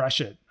just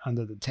brush it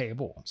under the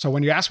table. So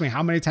when you ask me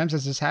how many times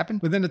has this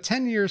happened, within a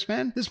 10 years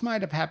span, this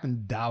might have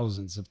happened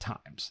thousands of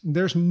times.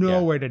 There's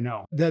no way to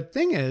know. The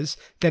thing is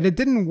that it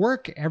didn't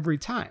work every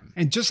time.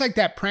 And just like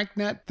that prank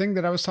net thing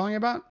that I was telling you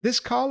about,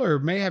 this caller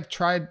may have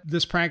tried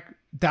this prank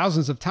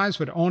thousands of times,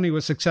 but only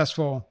was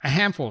successful a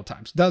handful of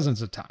times,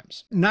 dozens of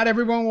times. Not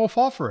everyone will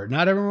fall for it.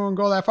 Not everyone will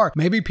go that far.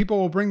 Maybe people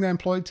will bring the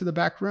employee to the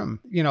back room.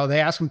 You know, they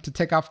ask them to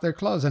take off their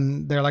clothes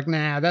and they're like,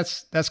 nah,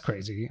 that's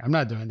crazy. I'm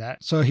not doing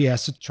that. So he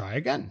has to try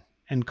again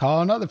and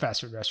call another fast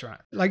food restaurant.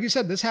 Like you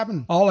said, this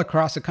happened all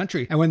across the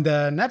country. And when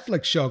the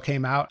Netflix show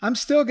came out, I'm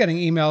still getting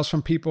emails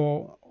from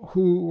people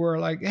who were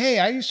like, hey,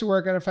 I used to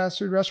work at a fast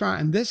food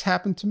restaurant and this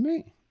happened to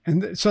me.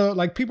 And so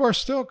like people are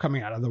still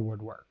coming out of the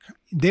woodwork.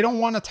 They don't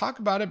want to talk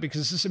about it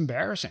because it's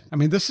embarrassing. I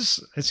mean,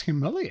 it's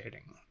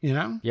humiliating, you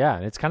know? Yeah,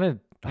 and it's kind of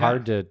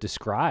hard to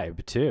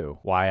describe too,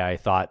 why I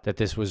thought that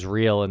this was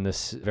real in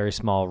this very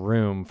small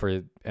room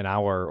for an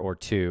hour or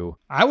two.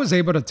 I was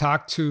able to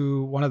talk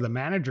to one of the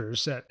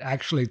managers that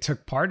actually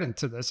took part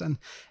into this,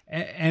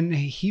 and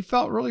he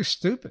felt really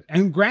stupid.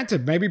 And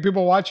granted, maybe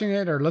people watching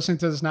it or listening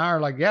to this now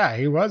are like, yeah,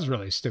 he was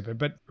really stupid.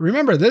 But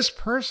remember, this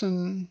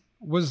person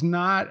was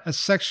not a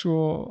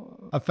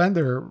sexual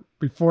offender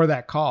before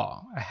that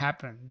call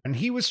happened. And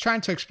he was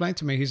trying to explain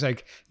to me, he's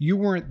like, you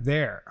weren't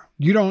there.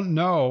 You don't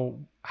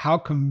know how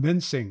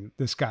convincing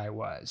this guy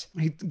was.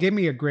 He gave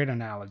me a great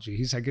analogy.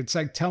 He's like, it's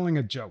like telling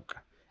a joke.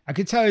 I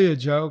could tell you a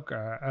joke,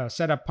 a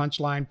setup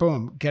punchline,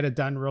 boom, get it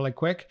done really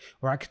quick.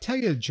 Or I could tell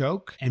you a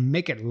joke and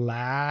make it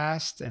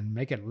last and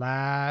make it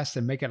last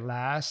and make it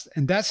last.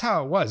 And that's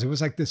how it was. It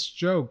was like this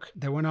joke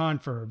that went on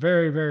for a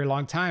very, very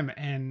long time.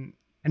 And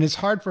it's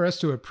hard for us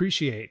to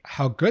appreciate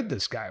how good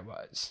this guy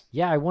was.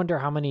 Yeah, I wonder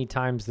how many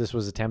times this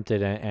was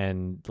attempted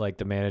and like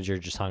the manager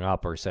just hung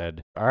up or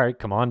said, all right,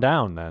 come on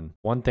down then.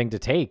 One thing to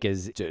take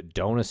is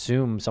don't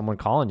assume someone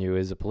calling you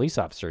is a police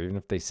officer, even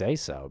if they say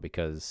so,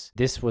 because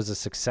this was a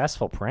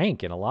successful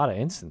prank in a lot of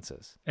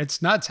instances.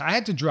 It's nuts. I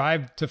had to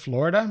drive to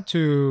Florida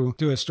to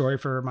do a story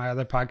for my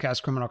other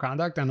podcast, Criminal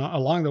Conduct. And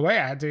along the way,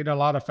 I had to eat a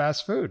lot of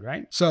fast food,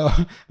 right? So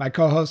my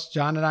co-host,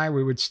 John, and I,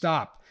 we would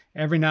stop.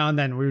 Every now and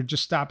then we would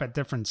just stop at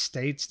different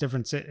states,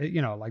 different,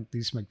 you know, like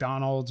these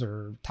McDonald's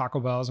or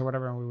Taco Bells or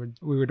whatever. And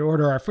we would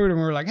order our food and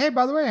we were like, hey,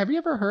 by the way, have you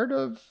ever heard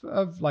of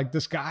like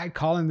this guy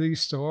calling these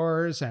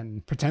stores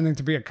and pretending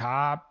to be a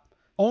cop?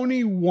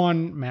 Only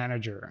one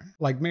manager,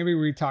 like maybe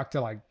we talked to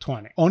like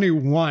 20, only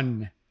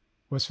one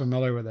was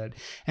familiar with it.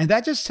 And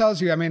that just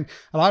tells you, I mean,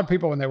 a lot of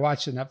people, when they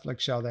watch the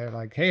Netflix show, they're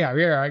like, hey,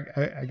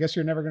 Javier, I guess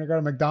you're never going to go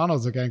to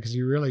McDonald's again because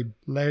you really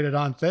laid it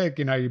on thick.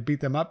 You know, you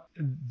beat them up.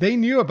 They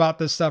knew about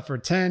this stuff for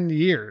 10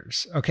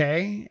 years.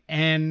 Okay.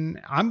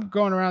 And I'm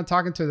going around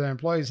talking to their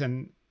employees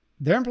and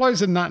their employees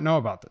did not know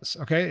about this.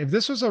 Okay. If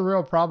this was a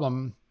real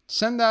problem,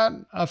 send out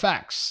a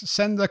fax,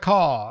 send a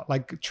call,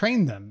 like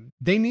train them.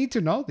 They need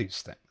to know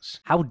these things. things.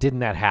 How didn't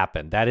that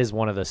happen? That is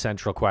one of the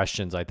central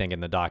questions, I think, in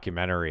the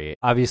documentary.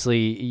 Obviously,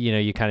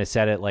 you kind of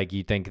said it like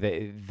you think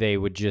that they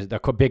would just,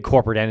 a big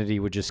corporate entity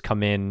would just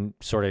come in,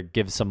 sort of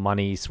give some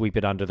money, sweep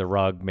it under the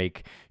rug,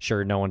 make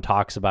sure no one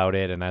talks about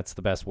it, and that's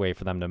the best way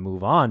for them to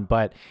move on.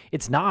 But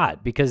it's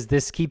not, because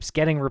this keeps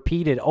getting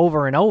repeated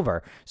over and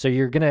over. So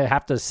you're going to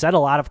have to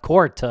settle out of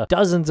court to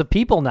dozens of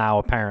people now,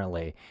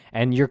 apparently.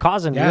 And you're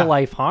causing real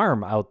life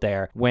harm out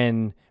there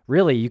when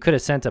really you could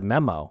have sent a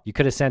memo. You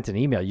could have sent an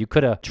email. You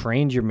could have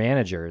trained your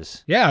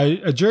managers. Yeah,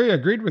 a jury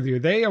agreed with you.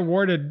 They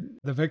awarded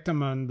the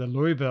victim on the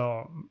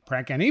Louisville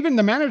prank, and even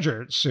the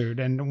manager sued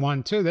and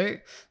won too.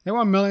 They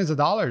won millions of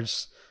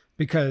dollars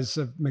because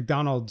of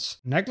McDonald's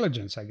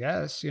negligence, I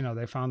guess.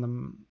 They found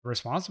them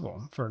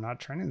responsible for not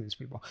training these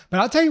people. But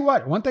I'll tell you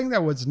what, one thing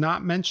that was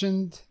not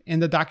mentioned in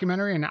the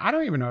documentary, and I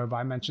don't even know if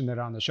I mentioned it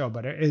on the show,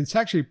 but it's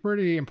actually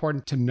pretty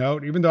important to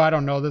note, even though I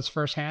don't know this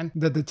firsthand,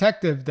 the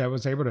detective that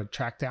was able to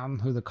track down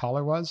who the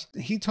caller was,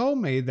 he told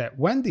me that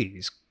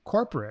Wendy's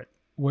corporate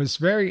was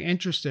very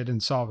interested in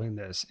solving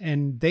this,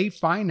 and they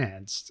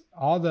financed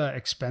all the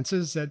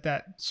expenses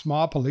that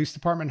small police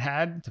department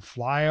had to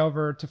fly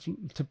over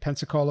to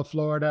Pensacola,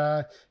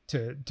 Florida,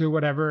 to do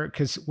whatever,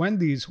 because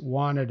Wendy's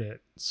wanted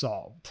it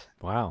solved.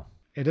 Wow.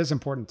 It is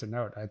important to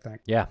note, I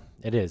think. Yeah,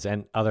 it is.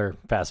 And other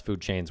fast food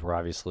chains were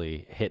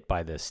obviously hit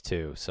by this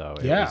too. So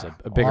it was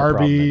a bigger Arby's,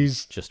 problem than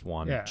just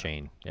one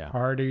chain. Yeah.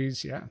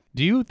 Hardee's, yeah.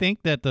 Do you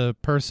think that the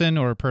person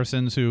or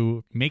persons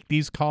who make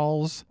these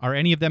calls, are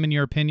any of them, in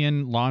your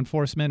opinion, law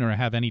enforcement or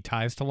have any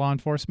ties to law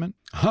enforcement?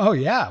 Oh,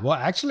 yeah. Well,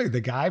 actually, the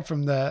guy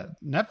from the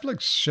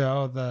Netflix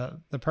show,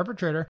 the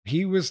perpetrator,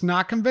 he was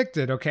not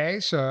convicted,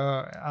 okay?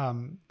 So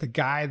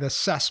the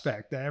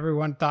suspect that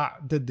everyone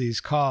thought did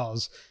these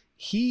calls,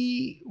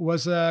 he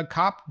was a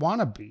cop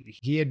wannabe.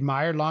 He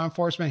admired law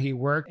enforcement. He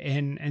worked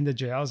in the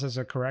jails as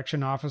a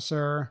correction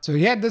officer. So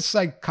he had this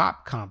like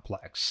cop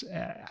complex.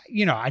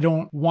 I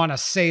don't want to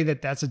say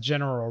that that's a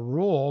general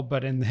rule,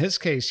 but in his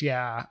case,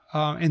 yeah.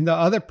 In the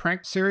other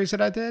prank series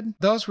that I did,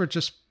 those were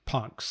just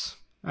punks.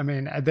 I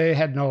mean, they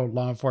had no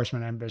law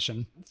enforcement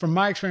ambition. From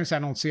my experience, I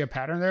don't see a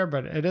pattern there,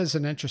 but it is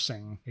an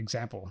interesting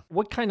example.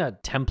 What kind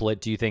of template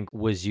do you think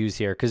was used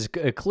here? Because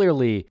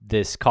clearly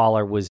this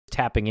caller was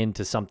tapping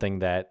into something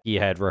that he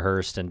had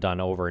rehearsed and done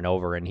over and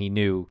over, and he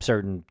knew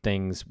certain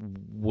things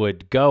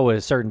would go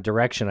a certain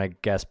direction, I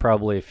guess,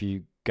 probably if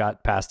you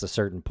got past a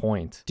certain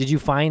point. Did you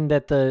find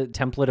that the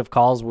template of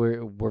calls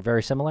were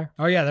very similar?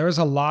 Oh, yeah, there was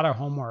a lot of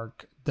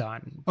homework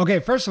done. Okay,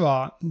 first of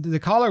all, the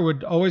caller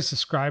would always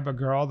describe a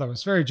girl that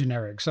was very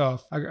generic. So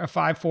a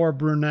 5'4"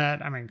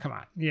 brunette, I mean, come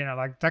on,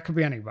 like that could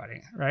be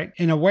anybody, right?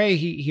 In a way,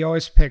 he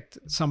always picked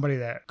somebody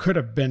that could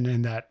have been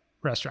in that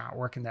restaurant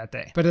working that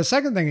day. But the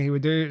second thing he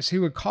would do is he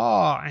would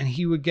call and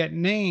he would get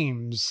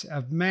names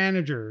of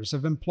managers,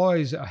 of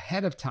employees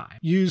ahead of time,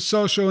 use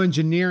social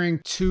engineering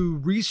to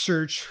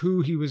research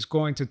who he was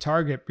going to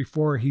target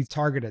before he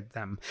targeted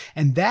them.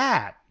 And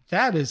that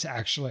is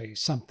actually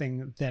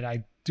something that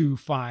I do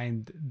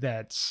find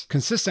that's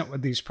consistent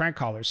with these prank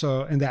callers.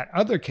 So in that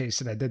other case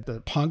that I did,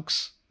 the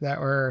punks that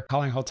were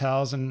calling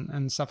hotels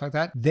and stuff like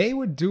that, they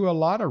would do a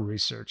lot of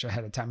research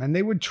ahead of time, and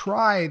they would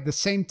try the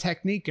same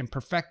technique and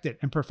perfect it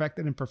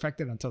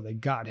until they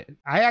got it.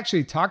 I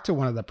actually talked to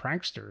one of the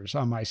pranksters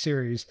on my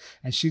series,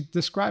 and she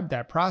described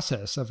that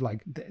process of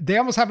like, they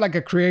almost have like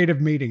a creative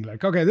meeting,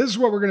 like, okay, this is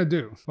what we're going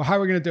to do. Well, how are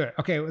we going to do it?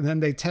 Okay, and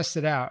then they test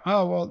it out.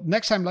 Oh, well,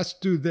 next time let's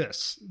do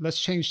this. Let's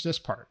change this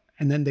part.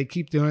 And then they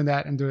keep doing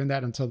that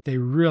until they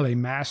really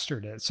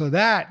mastered it. So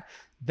that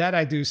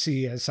I do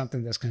see as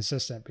something that's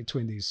consistent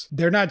between these.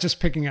 They're not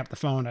just picking up the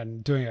phone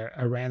and doing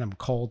a random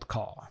cold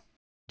call.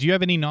 Do you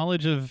have any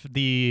knowledge of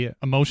the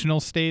emotional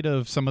state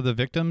of some of the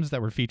victims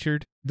that were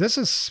featured? This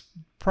is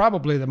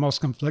probably the most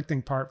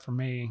conflicting part for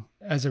me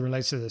as it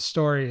relates to this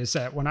story, is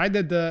that when I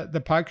did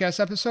the podcast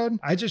episode,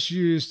 I just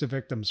used the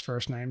victim's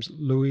first names,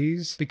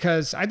 Louise,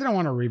 because I didn't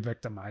want to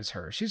re-victimize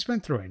her. She's been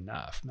through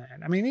enough,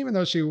 man. I mean, even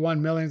though she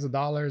won millions of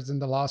dollars in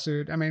the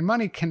lawsuit, I mean,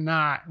 money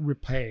cannot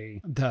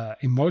repay the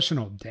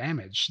emotional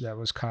damage that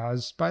was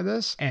caused by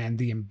this and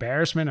the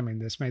embarrassment. I mean,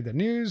 this made the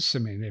news. I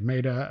mean, it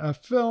made a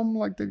film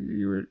like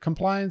the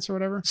Compliance or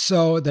whatever.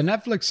 So the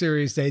Netflix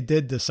series, they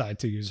did decide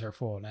to use her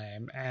full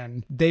name,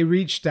 and they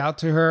reached out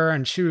to her,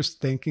 and she was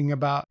thinking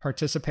about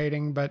participating.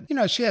 But,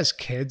 she has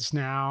kids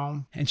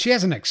now, and she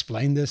hasn't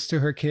explained this to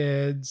her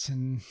kids,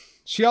 and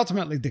she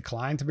ultimately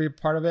declined to be a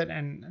part of it.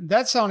 And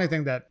that's the only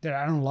thing that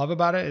I don't love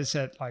about it, is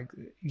that, like,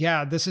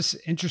 yeah, this is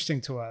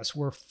interesting to us.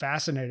 We're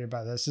fascinated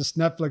by this. This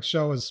Netflix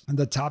show was in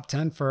the top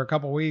 10 for a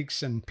couple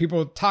weeks, and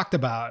people talked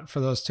about it for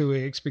those 2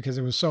 weeks because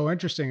it was so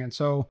interesting and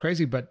so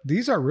crazy. But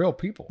these are real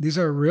people. These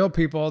are real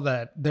people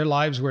that their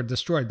lives were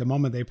destroyed the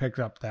moment they picked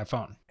up that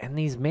phone. And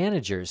these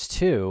managers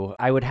too,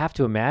 I would have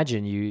to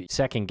imagine you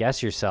second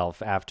guess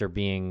yourself after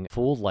being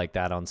fooled like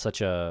that on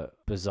such a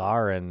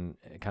bizarre and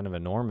kind of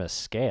enormous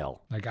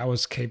scale. Like, I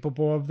was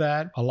capable of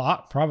that. A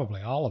lot,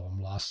 probably all of them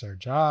lost their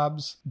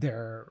jobs,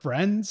 their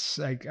friends.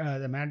 Like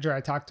the manager I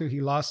talked to, he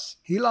lost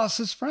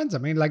his friends. I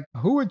mean, like,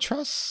 who would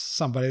trust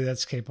somebody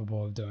that's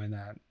capable of doing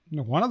that?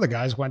 one of the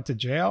guys went to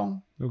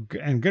jail,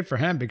 and good for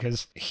him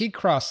because he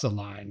crossed the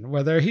line.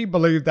 Whether he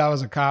believed that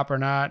was a cop or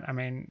not, I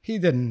mean, he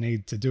didn't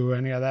need to do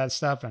any of that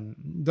stuff, and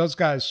those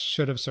guys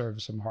should have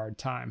served some hard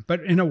time.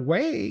 But in a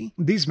way,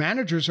 these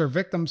managers are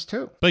victims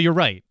too. But you're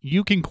right.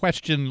 You can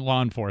question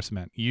law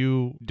enforcement.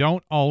 You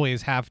don't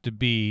always have to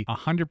be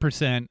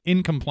 100%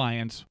 in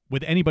compliance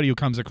with anybody who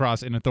comes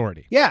across in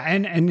authority. Yeah,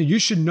 and you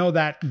should know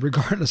that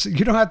regardless.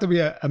 You don't have to be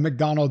a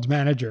McDonald's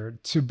manager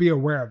to be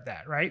aware of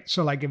that, right?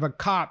 So like if a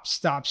cop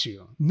stops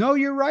you, know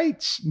your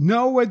rights,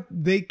 know what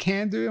they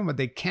can do and what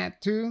they can't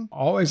do.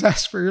 Always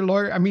ask for your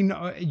lawyer. I mean,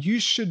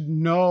 you should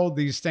know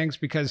these things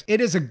because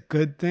it is a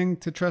good thing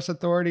to trust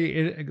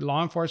authority.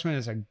 Law enforcement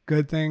is a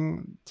good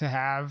thing to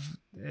have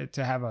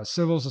a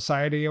civil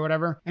society or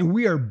whatever. And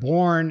we are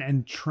born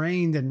and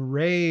trained and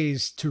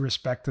raised to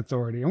respect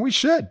authority. And we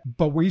should,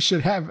 but we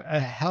should have a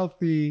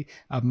healthy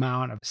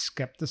amount of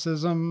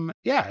skepticism.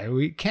 Yeah,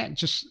 we can't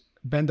just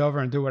bend over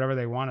and do whatever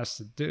they want us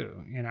to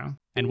do, you know?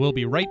 And we'll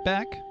be right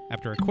back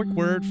after a quick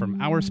word from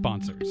our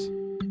sponsors.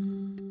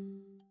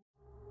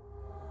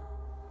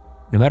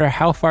 No matter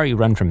how far you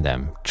run from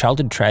them,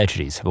 childhood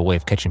tragedies have a way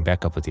of catching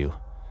back up with you.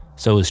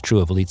 So is true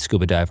of elite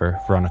scuba diver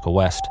Veronica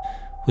West,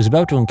 who's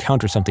about to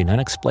encounter something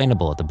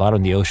unexplainable at the bottom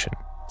of the ocean,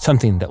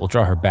 something that will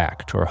draw her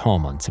back to her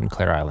home on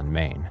Sinclair Island,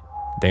 Maine.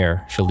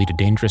 There, she'll lead a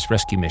dangerous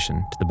rescue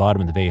mission to the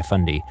bottom of the Bay of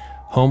Fundy,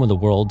 home of the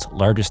world's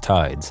largest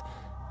tides,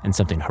 and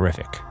something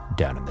horrific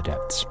down in the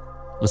depths.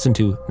 Listen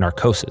to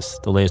Narcosis,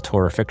 the latest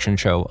horror fiction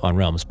show on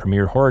Realm's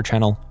premier horror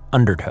channel,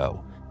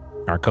 Undertow.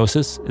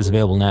 Narcosis is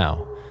available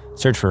now.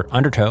 Search for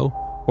Undertow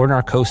or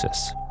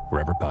Narcosis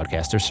wherever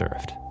podcasts are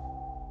served.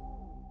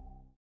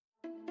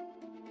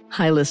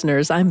 Hi,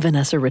 listeners. I'm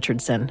Vanessa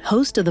Richardson,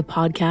 host of the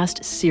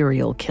podcast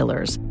Serial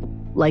Killers.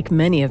 Like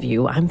many of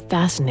you, I'm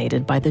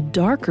fascinated by the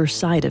darker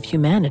side of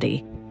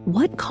humanity.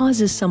 What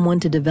causes someone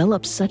to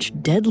develop such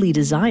deadly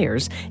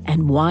desires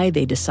and why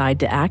they decide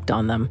to act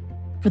on them?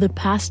 For the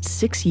past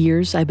 6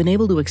 years, I've been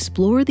able to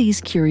explore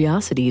these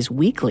curiosities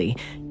weekly,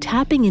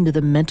 tapping into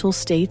the mental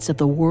states of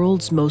the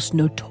world's most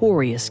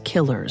notorious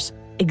killers,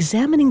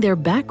 examining their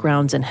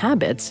backgrounds and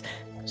habits,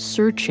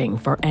 searching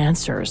for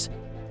answers.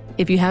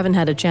 If you haven't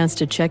had a chance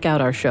to check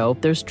out our show,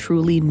 there's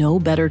truly no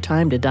better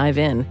time to dive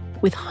in.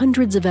 With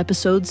hundreds of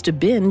episodes to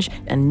binge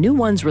and new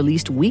ones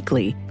released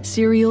weekly,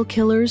 Serial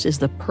Killers is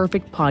the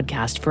perfect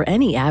podcast for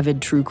any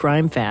avid true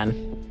crime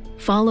fan.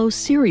 Follow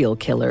Serial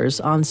Killers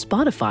on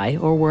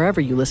Spotify or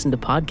wherever you listen to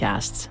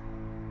podcasts.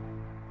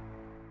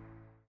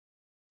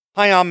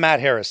 Hi, I'm Matt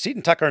Harris.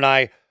 Seton Tucker and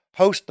I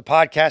host the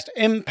podcast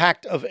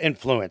Impact of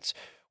Influence,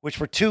 which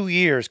for 2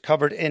 years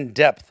covered in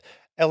depth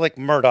Alec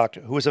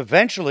Murdaugh, who was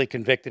eventually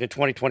convicted in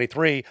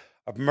 2023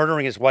 of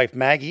murdering his wife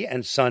Maggie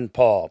and son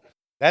Paul.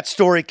 That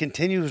story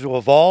continues to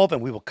evolve, and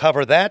we will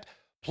cover that.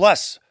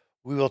 Plus,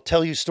 we will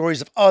tell you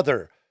stories of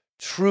other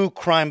true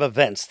crime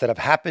events that have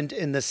happened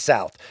in the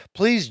South.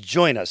 Please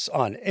join us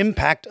on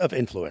Impact of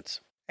Influence.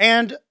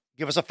 And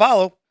give us a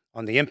follow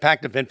on the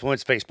Impact of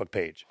Influence Facebook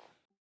page.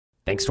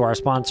 Thanks to our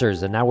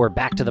sponsors, and now we're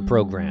back to the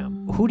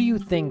program. Who do you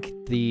think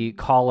the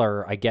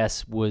caller, I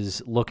guess,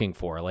 was looking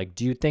for? Like,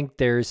 do you think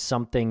there's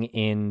something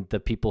in the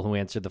people who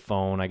answered the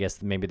phone, I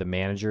guess maybe the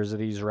managers of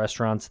these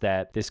restaurants,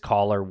 that this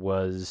caller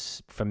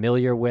was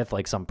familiar with,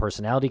 like some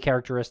personality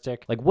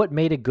characteristic? Like, what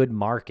made a good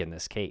mark in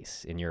this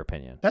case, in your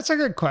opinion? That's a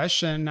good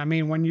question. I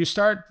mean, when you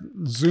start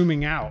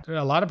zooming out,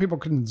 a lot of people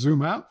couldn't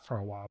zoom out for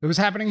a while. It was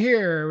happening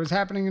here. It was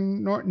happening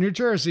in New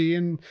Jersey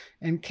and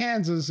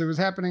Kansas. It was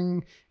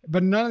happening,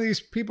 but none of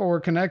these people were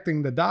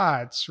connecting the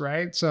dots,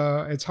 right?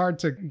 So it's hard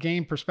to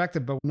gain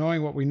perspective, but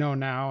knowing what we know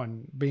now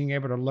and being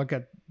able to look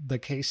at the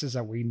cases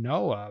that we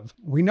know of,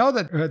 we know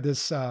that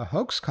this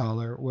hoax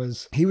caller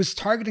was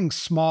targeting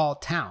small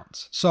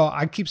towns. So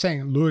I keep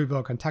saying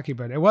Louisville, Kentucky,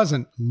 but it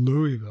wasn't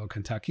Louisville,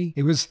 Kentucky.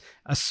 It was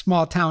a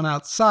small town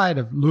outside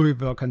of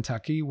Louisville,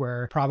 Kentucky,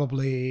 where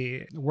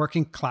probably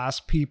working class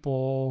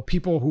people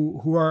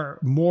who are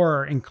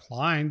more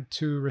inclined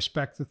to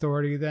respect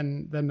authority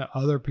than the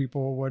other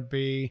people would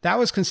be. That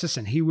was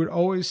consistent. He would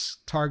always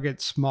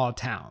target small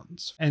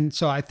towns. And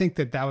so I think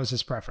that was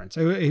his preference.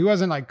 He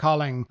wasn't like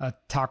calling a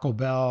Taco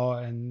Bell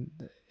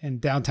in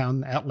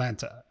downtown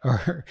Atlanta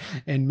or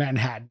in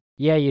Manhattan.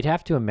 Yeah, you'd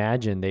have to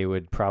imagine they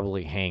would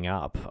probably hang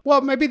up.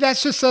 Well, maybe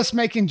that's just us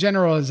making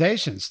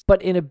generalizations.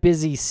 But in a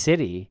busy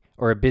city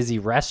or a busy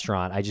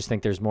restaurant, I just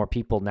think there's more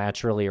people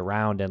naturally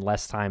around and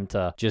less time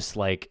to just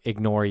like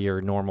ignore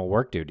your normal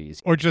work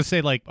duties. Or just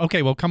say like,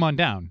 okay, well, come on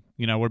down.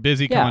 You know, we're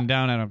busy, come on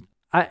down.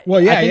 I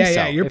think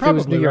so. You're if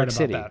probably it was New York right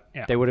City, about that.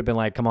 Yeah. They would have been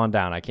like, come on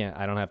down. I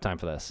don't have time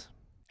for this.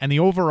 And the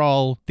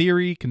overall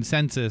theory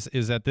consensus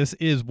is that this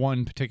is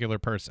one particular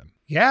person.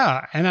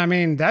 Yeah. And I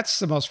mean, that's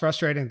the most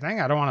frustrating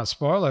thing. I don't want to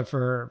spoil it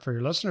for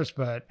your listeners,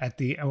 but I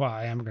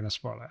am going to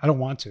spoil it. I don't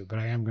want to, but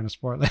I am going to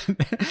spoil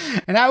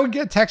it. And I would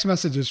get text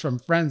messages from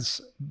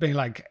friends being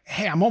like,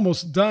 hey, I'm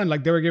almost done.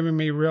 Like they were giving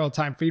me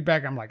real-time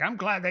feedback. I'm like, I'm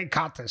glad they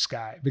caught this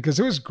guy because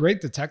it was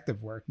great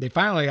detective work. They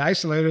finally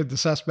isolated the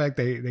suspect.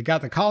 They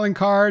got the calling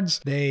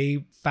cards.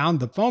 They found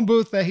the phone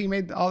booth that he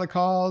made all the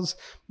calls.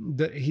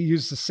 He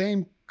used the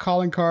same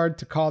calling card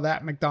to call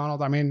that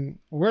McDonald. I mean,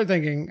 we're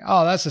thinking,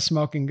 oh, that's a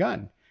smoking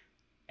gun.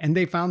 And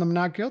they found them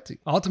not guilty,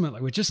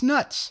 ultimately, which is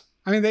nuts.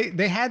 I mean,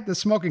 they had the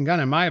smoking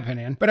gun, in my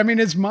opinion. But I mean,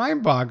 it's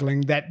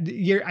mind-boggling that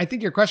I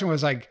think your question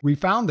was like, we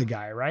found the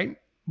guy, right?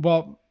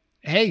 Well,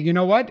 hey, you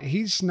know what?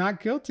 He's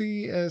not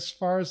guilty as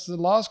far as the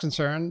law is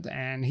concerned,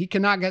 and he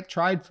cannot get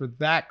tried for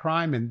that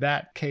crime in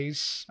that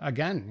case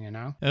again, you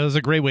know? It was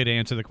a great way to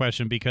answer the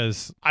question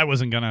because I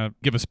wasn't going to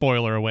give a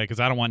spoiler away because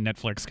I don't want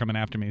Netflix coming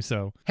after me,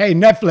 so. Hey,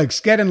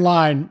 Netflix, get in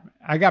line.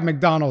 I got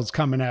McDonald's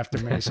coming after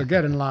me, so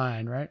get in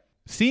line, right?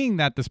 Seeing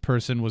that this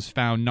person was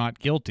found not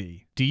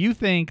guilty, do you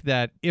think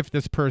that if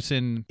this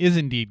person is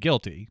indeed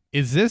guilty,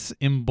 is this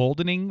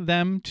emboldening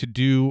them to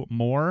do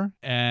more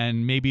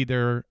and maybe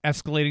they're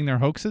escalating their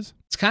hoaxes?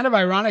 It's kind of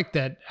ironic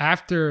that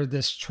after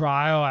this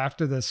trial,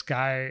 after this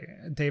guy,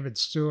 David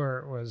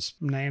Stewart, was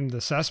named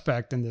the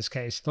suspect in this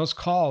case, those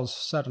calls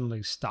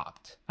suddenly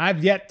stopped.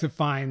 I've yet to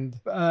find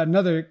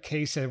another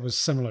case that was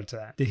similar to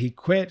that. Did he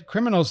quit?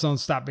 Criminals don't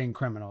stop being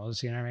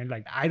criminals. You know what I mean?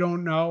 Like, I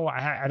don't know.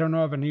 I don't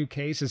know of a new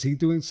case. Is he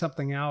doing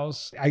something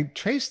else? I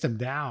traced him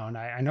down.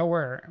 I know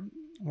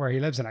where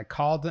he lives, and I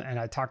called and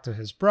I talked to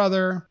his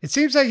brother. It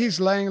seems like he's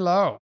laying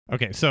low.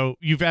 Okay, so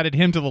you've added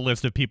him to the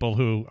list of people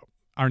who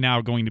are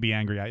now going to be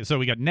angry. So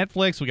we got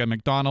Netflix, we got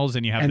McDonald's,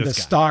 and you have and this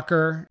the guy.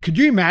 Stalker. Could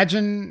you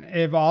imagine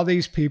if all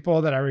these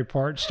people that I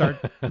report start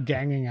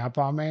ganging up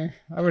on me?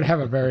 I would have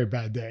a very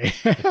bad day.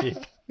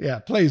 Yeah,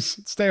 please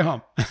stay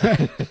home.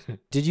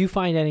 Did you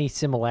find any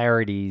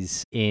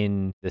similarities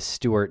in the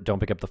Stewart Don't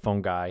Pick Up the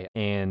Phone guy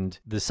and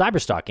the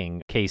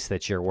cyberstalking case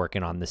that you're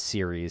working on this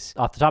series?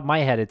 Off the top of my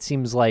head, it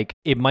seems like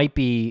it might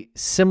be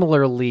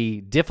similarly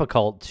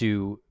difficult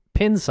to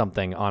pin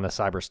something on a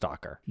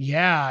cyberstalker.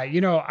 Yeah, you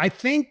know, I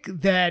think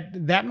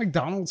that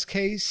McDonald's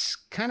case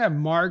kind of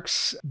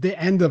marks the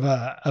end of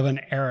an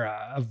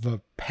era of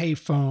a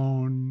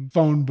payphone,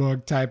 phone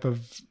book type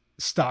of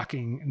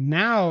stalking.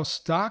 Now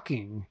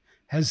stalking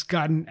has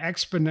gotten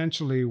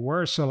exponentially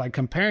worse. So like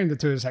comparing the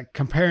two is like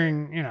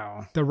comparing, you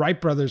know, the Wright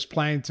brothers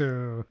plane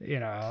to, you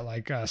know,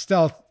 like a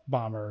stealth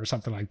bomber or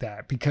something like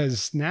that.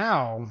 Because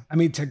now, I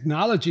mean,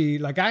 technology,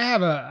 like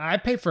I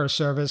pay for a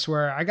service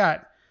where I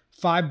got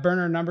 5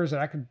 burner numbers that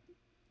I could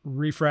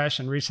refresh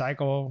and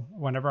recycle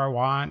whenever I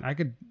want. I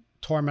could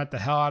torment the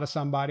hell out of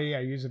somebody.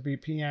 I use a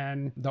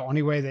VPN. The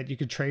only way that you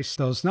could trace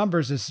those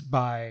numbers is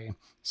by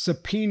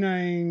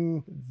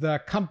subpoenaing the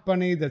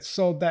company that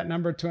sold that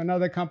number to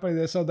another company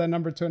that sold that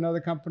number to another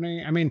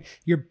company. I mean,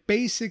 you're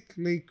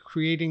basically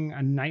creating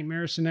a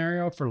nightmare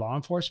scenario for law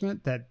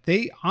enforcement that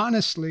they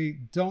honestly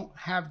don't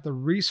have the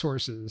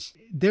resources.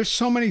 There's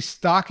so many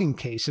stalking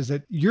cases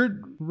that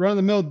your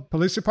run-of-the-mill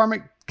police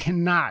department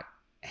cannot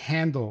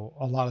handle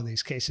a lot of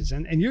these cases.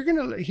 And you're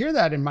going to hear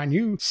that in my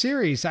new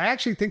series. I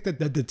actually think that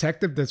the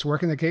detective that's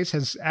working the case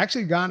has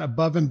actually gone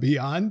above and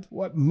beyond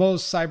what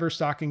most cyber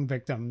stalking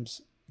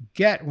victims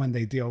get when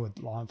they deal with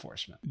law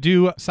enforcement.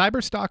 Do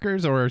cyber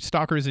stalkers or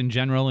stalkers in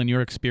general, in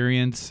your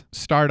experience,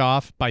 start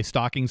off by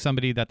stalking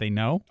somebody that they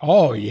know?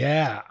 Oh,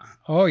 yeah.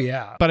 Oh,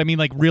 yeah. But I mean,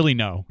 like, really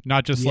know,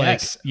 not just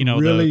yes, like, you know,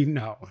 really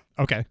know.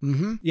 Okay.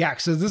 Mm-hmm. Yeah.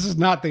 So this is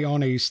not the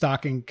only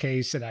stalking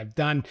case that I've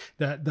done.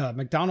 The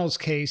McDonald's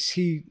case,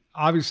 he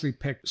obviously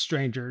picked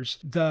strangers.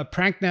 The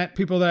PrankNet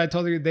people that I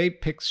told you, they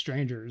picked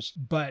strangers.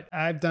 But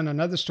I've done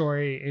another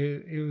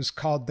story. It was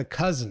called The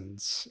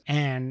Cousins.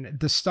 And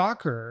the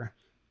stalker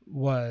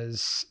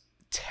was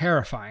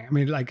terrifying. I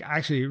mean, like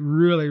actually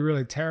really,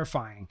 really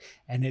terrifying.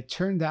 And it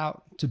turned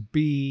out to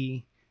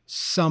be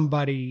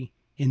somebody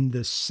in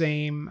the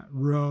same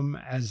room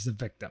as the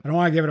victim. I don't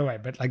want to give it away,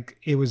 but like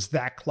it was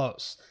that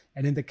close.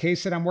 And in the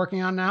case that I'm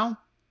working on now,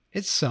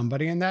 it's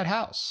somebody in that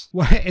house.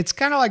 It's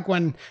kind of like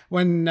when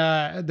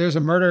there's a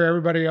murder,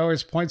 everybody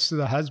always points to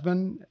the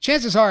husband.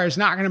 Chances are it's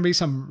not going to be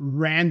some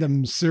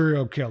random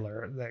serial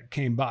killer that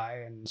came by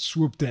and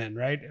swooped in,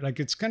 right? Like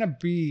it's going to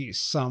be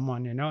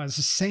someone, you know. It's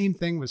the same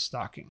thing with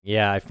stalking.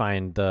 Yeah, I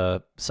find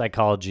the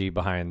psychology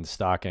behind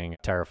stalking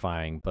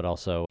terrifying, but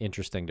also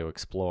interesting to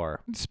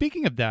explore.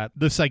 Speaking of that,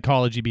 the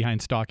psychology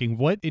behind stalking,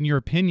 what, in your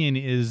opinion,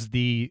 is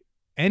the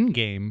end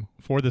game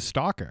for the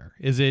stalker?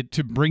 Is it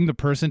to bring the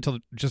person to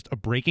just a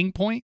breaking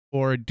point,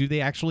 or do they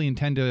actually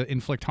intend to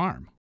inflict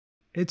harm?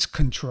 It's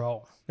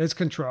control. It's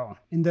control.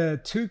 In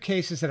the 2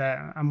 cases that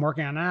I'm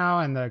working on now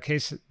and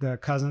the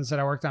Cousins that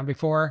I worked on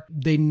before,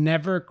 they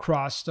never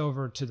crossed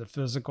over to the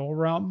physical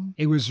realm.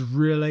 It was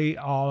really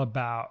all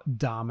about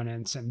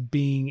dominance and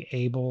being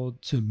able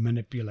to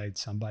manipulate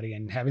somebody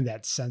and having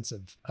that sense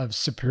of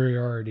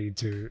superiority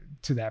to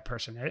that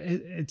person.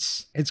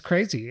 It's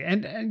crazy.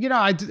 And you know,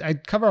 I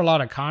cover a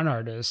lot of con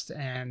artists,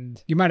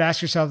 and you might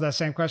ask yourself that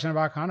same question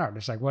about con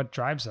artists. Like, what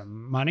drives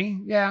them?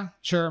 Money? Yeah,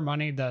 sure,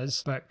 money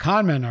does. But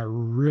con men are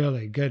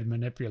really good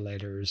manipulators.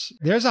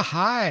 There's a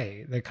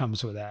high that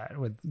comes with that,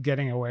 with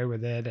getting away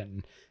with it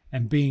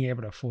and being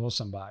able to fool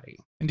somebody.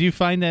 And do you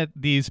find that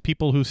these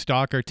people who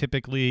stalk are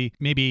typically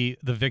maybe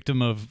the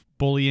victim of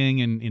bullying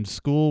in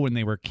school when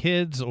they were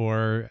kids,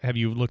 or have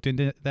you looked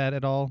into that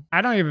at all?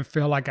 I don't even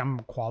feel like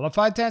I'm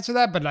qualified to answer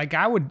that, but like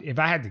I would, if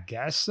I had to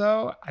guess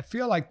though, I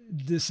feel like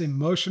this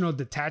emotional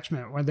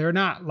detachment where they're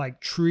not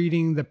like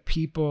treating the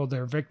people,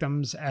 their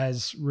victims,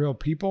 as real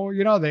people,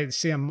 you know, they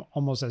see them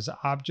almost as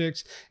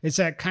objects. It's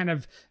that kind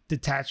of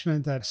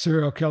detachment that a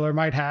serial killer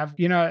might have.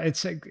 You know,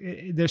 it's like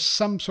there's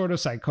some sort of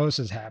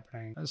psychosis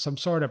happening, some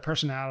sort of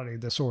personality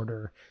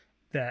disorder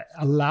that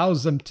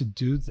allows them to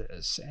do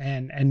this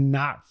and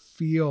not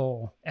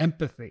feel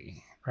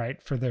empathy,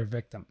 right, for their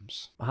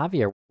victims.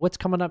 Javier, what's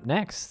coming up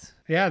next?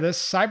 Yeah,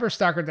 this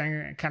Cyberstalker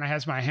thing kind of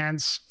has my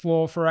hands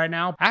full for right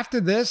now.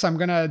 After this, I'm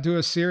going to do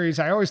a series.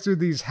 I always do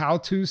these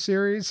how-to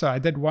series. So I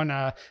did one,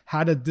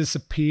 how to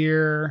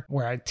disappear,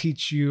 where I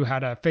teach you how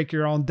to fake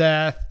your own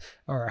death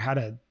or how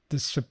to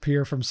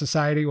disappear from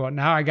society. Well,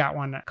 now I got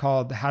one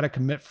called how to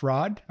commit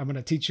fraud. I'm going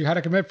to teach you how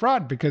to commit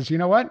fraud because you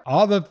know what?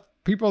 All the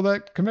people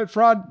that commit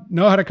fraud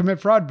know how to commit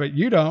fraud, but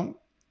you don't.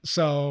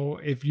 So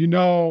if you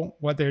know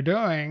what they're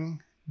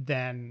doing,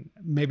 then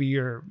maybe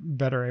you're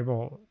better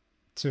able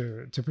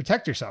to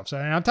protect yourself. So,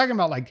 and I'm talking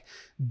about like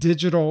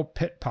digital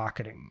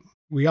pickpocketing.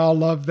 We all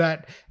love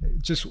that,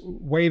 just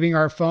waving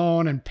our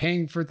phone and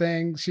paying for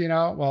things, you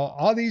know. Well,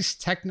 all these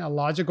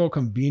technological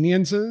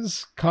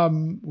conveniences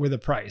come with a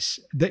price.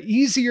 The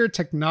easier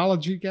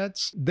technology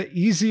gets, the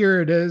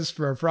easier it is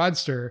for a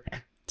fraudster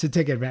to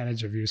take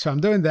advantage of you. So I'm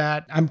doing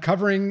that. I'm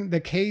covering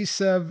the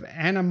case of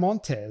Ana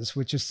Montes,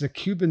 which is the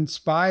Cuban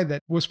spy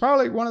that was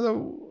probably one of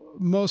the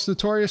most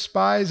notorious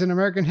spies in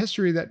American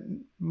history that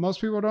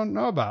most people don't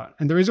know about.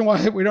 And the reason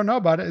why we don't know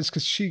about it is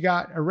because she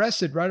got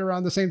arrested right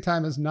around the same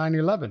time as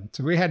 9/11.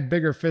 So we had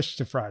bigger fish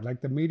to fry. Like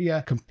the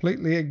media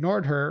completely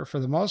ignored her for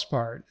the most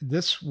part.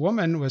 This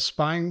woman was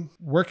spying,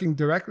 working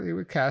directly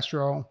with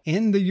Castro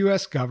in the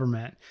US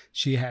government.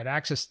 She had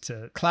access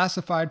to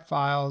classified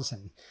files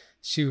and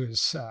she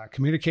was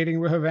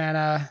communicating with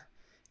Havana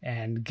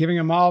and giving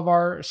them all of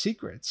our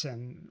secrets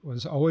and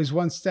was always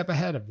one step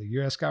ahead of the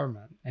US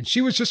government. And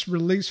she was just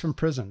released from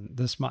prison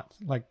this month,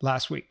 like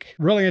last week.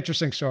 Really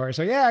interesting story.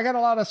 So yeah, I got a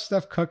lot of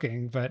stuff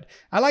cooking, but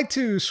I like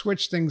to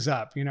switch things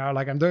up. You know,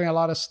 like I'm doing a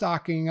lot of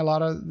stalking, a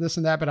lot of this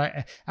and that, but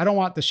I don't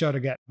want the show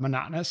to get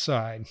monotonous. So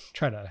I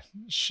try to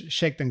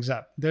shake things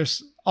up.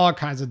 There's all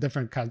kinds of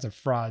different kinds of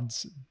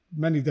frauds,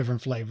 many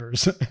different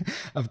flavors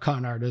of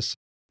con artists.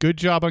 Good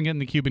job on getting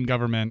the Cuban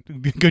government.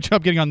 Good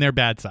job getting on their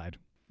bad side.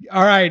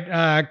 All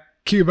right,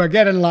 Cuba,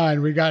 get in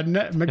line. We got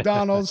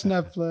McDonald's,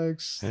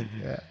 Netflix.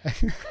 Yeah.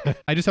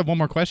 I just have one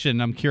more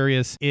question. I'm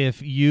curious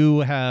if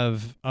you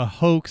have a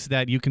hoax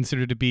that you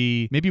consider to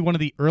be maybe one of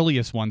the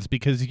earliest ones,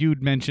 because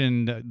you'd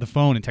mentioned the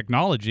phone and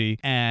technology,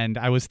 and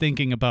I was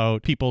thinking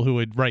about people who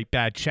would write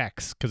bad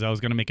checks, because I was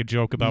going to make a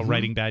joke about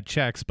writing bad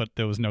checks, but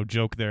there was no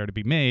joke there to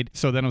be made.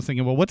 So then I was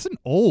thinking, well, what's an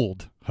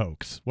old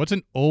hoax? What's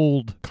an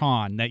old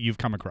con that you've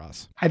come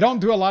across? I don't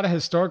do a lot of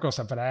historical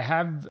stuff, but I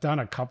have done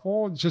a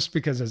couple just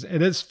because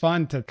it is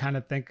fun to kind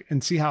of think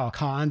and see how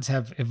cons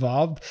have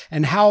evolved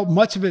and how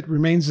much of it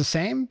remains the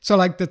same. So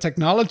like the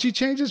technology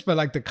changes, but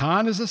like the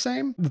con is the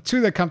same. The two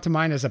that come to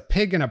mind is a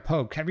pig and a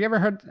poke. Have you ever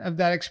heard of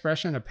that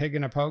expression, a pig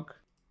and a poke?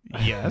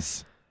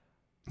 Yes.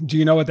 Do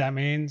you know what that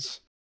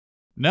means?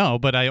 No,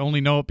 but I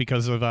only know it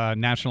because of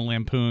National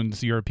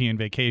Lampoon's European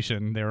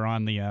Vacation. They were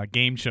on the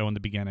game show in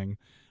the beginning.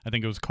 I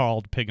think it was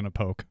called Pig and a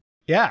Poke.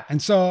 Yeah.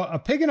 And so a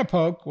pig and a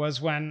poke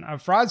was when a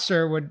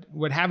fraudster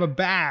would have a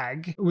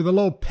bag with a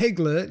little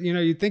piglet. You know,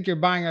 you think you're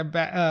buying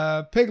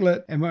a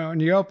piglet, and when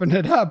you open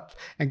it up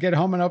and get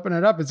home and open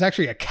it up, it's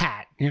actually a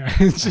cat. You know,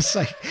 it's just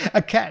like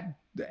a cat.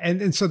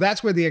 And so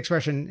that's where the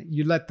expression,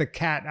 you let the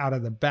cat out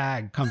of the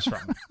bag, comes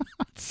from.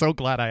 So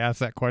glad I asked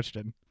that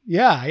question.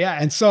 Yeah. Yeah.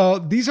 And so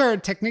these are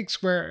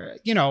techniques where,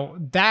 you know,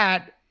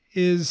 that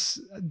is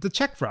the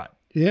check fraud.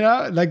 You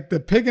know, like the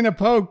pig and a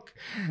poke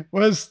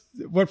was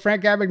what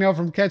Frank Abagnale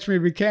from Catch Me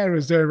If You Can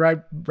was doing,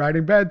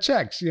 writing bad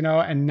checks, you know,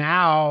 and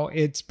now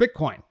it's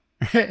Bitcoin,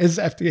 is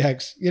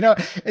FTX. You know,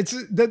 it's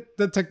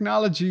the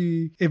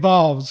technology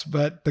evolves,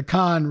 but the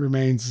con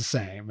remains the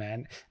same,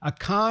 man. A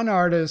con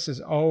artist is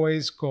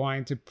always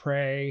going to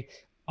prey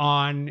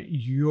on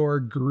your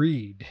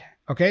greed.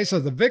 Okay, so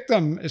the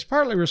victim is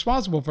partly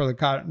responsible for the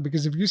con,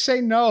 because if you say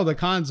no, the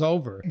con's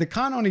over. The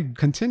con only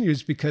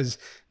continues because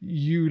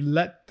you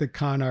let the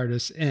con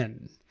artist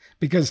in,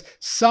 because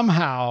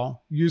somehow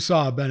you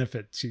saw a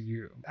benefit to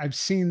you. I've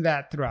seen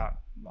that throughout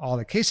all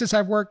the cases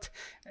I've worked,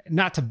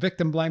 not to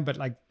victim blame, but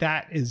like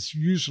that is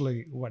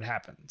usually what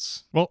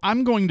happens. Well,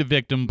 I'm going to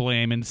victim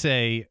blame and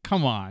say,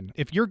 come on,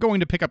 if you're going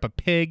to pick up a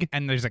pig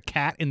and there's a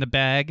cat in the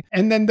bag.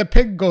 And then the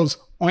pig goes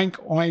oink,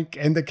 oink,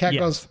 and the cat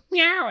goes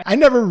meow. I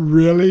never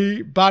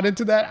really bought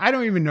into that. I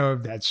don't even know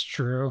if that's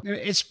true.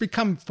 It's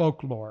become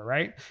folklore,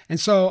 right? And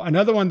so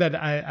another one that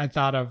I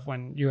thought of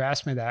when you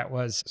asked me that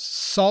was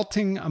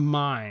salting a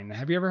mine.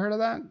 Have you ever heard of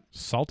that?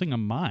 Salting a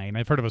mine?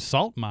 I've heard of a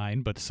salt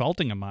mine, but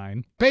salting a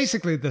mine.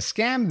 Basically, the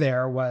scam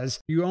there was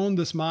you you own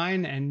this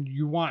mine and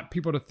you want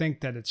people to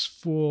think that it's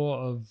full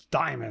of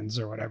diamonds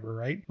or whatever,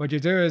 right? What you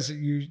do is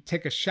you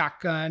take a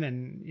shotgun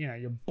and,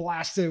 you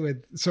blast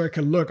it so it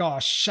can look all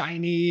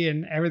shiny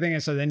and everything.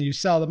 And so then you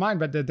sell the mine,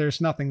 but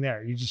there's nothing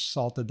there. You just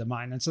salted the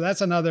mine. And so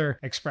that's another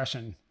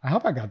expression. I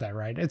hope I got that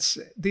right. It's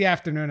the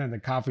afternoon and the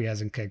coffee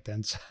hasn't kicked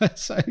in.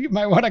 So you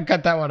might want to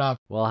cut that one off.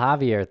 Well,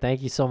 Javier,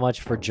 thank you so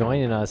much for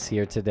joining us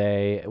here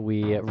today.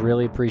 We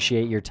really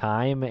appreciate your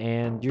time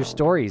and your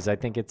stories. I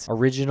think it's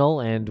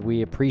original and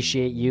we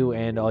appreciate you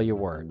and all your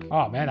work.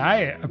 Oh, man, I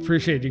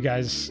appreciate you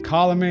guys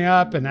calling me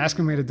up and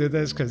asking me to do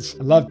this because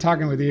I love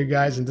talking with you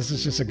guys, and this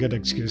is just a good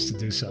excuse to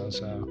do so.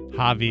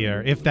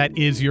 Javier, if that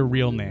is your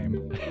real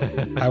name.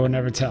 I will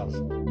never tell.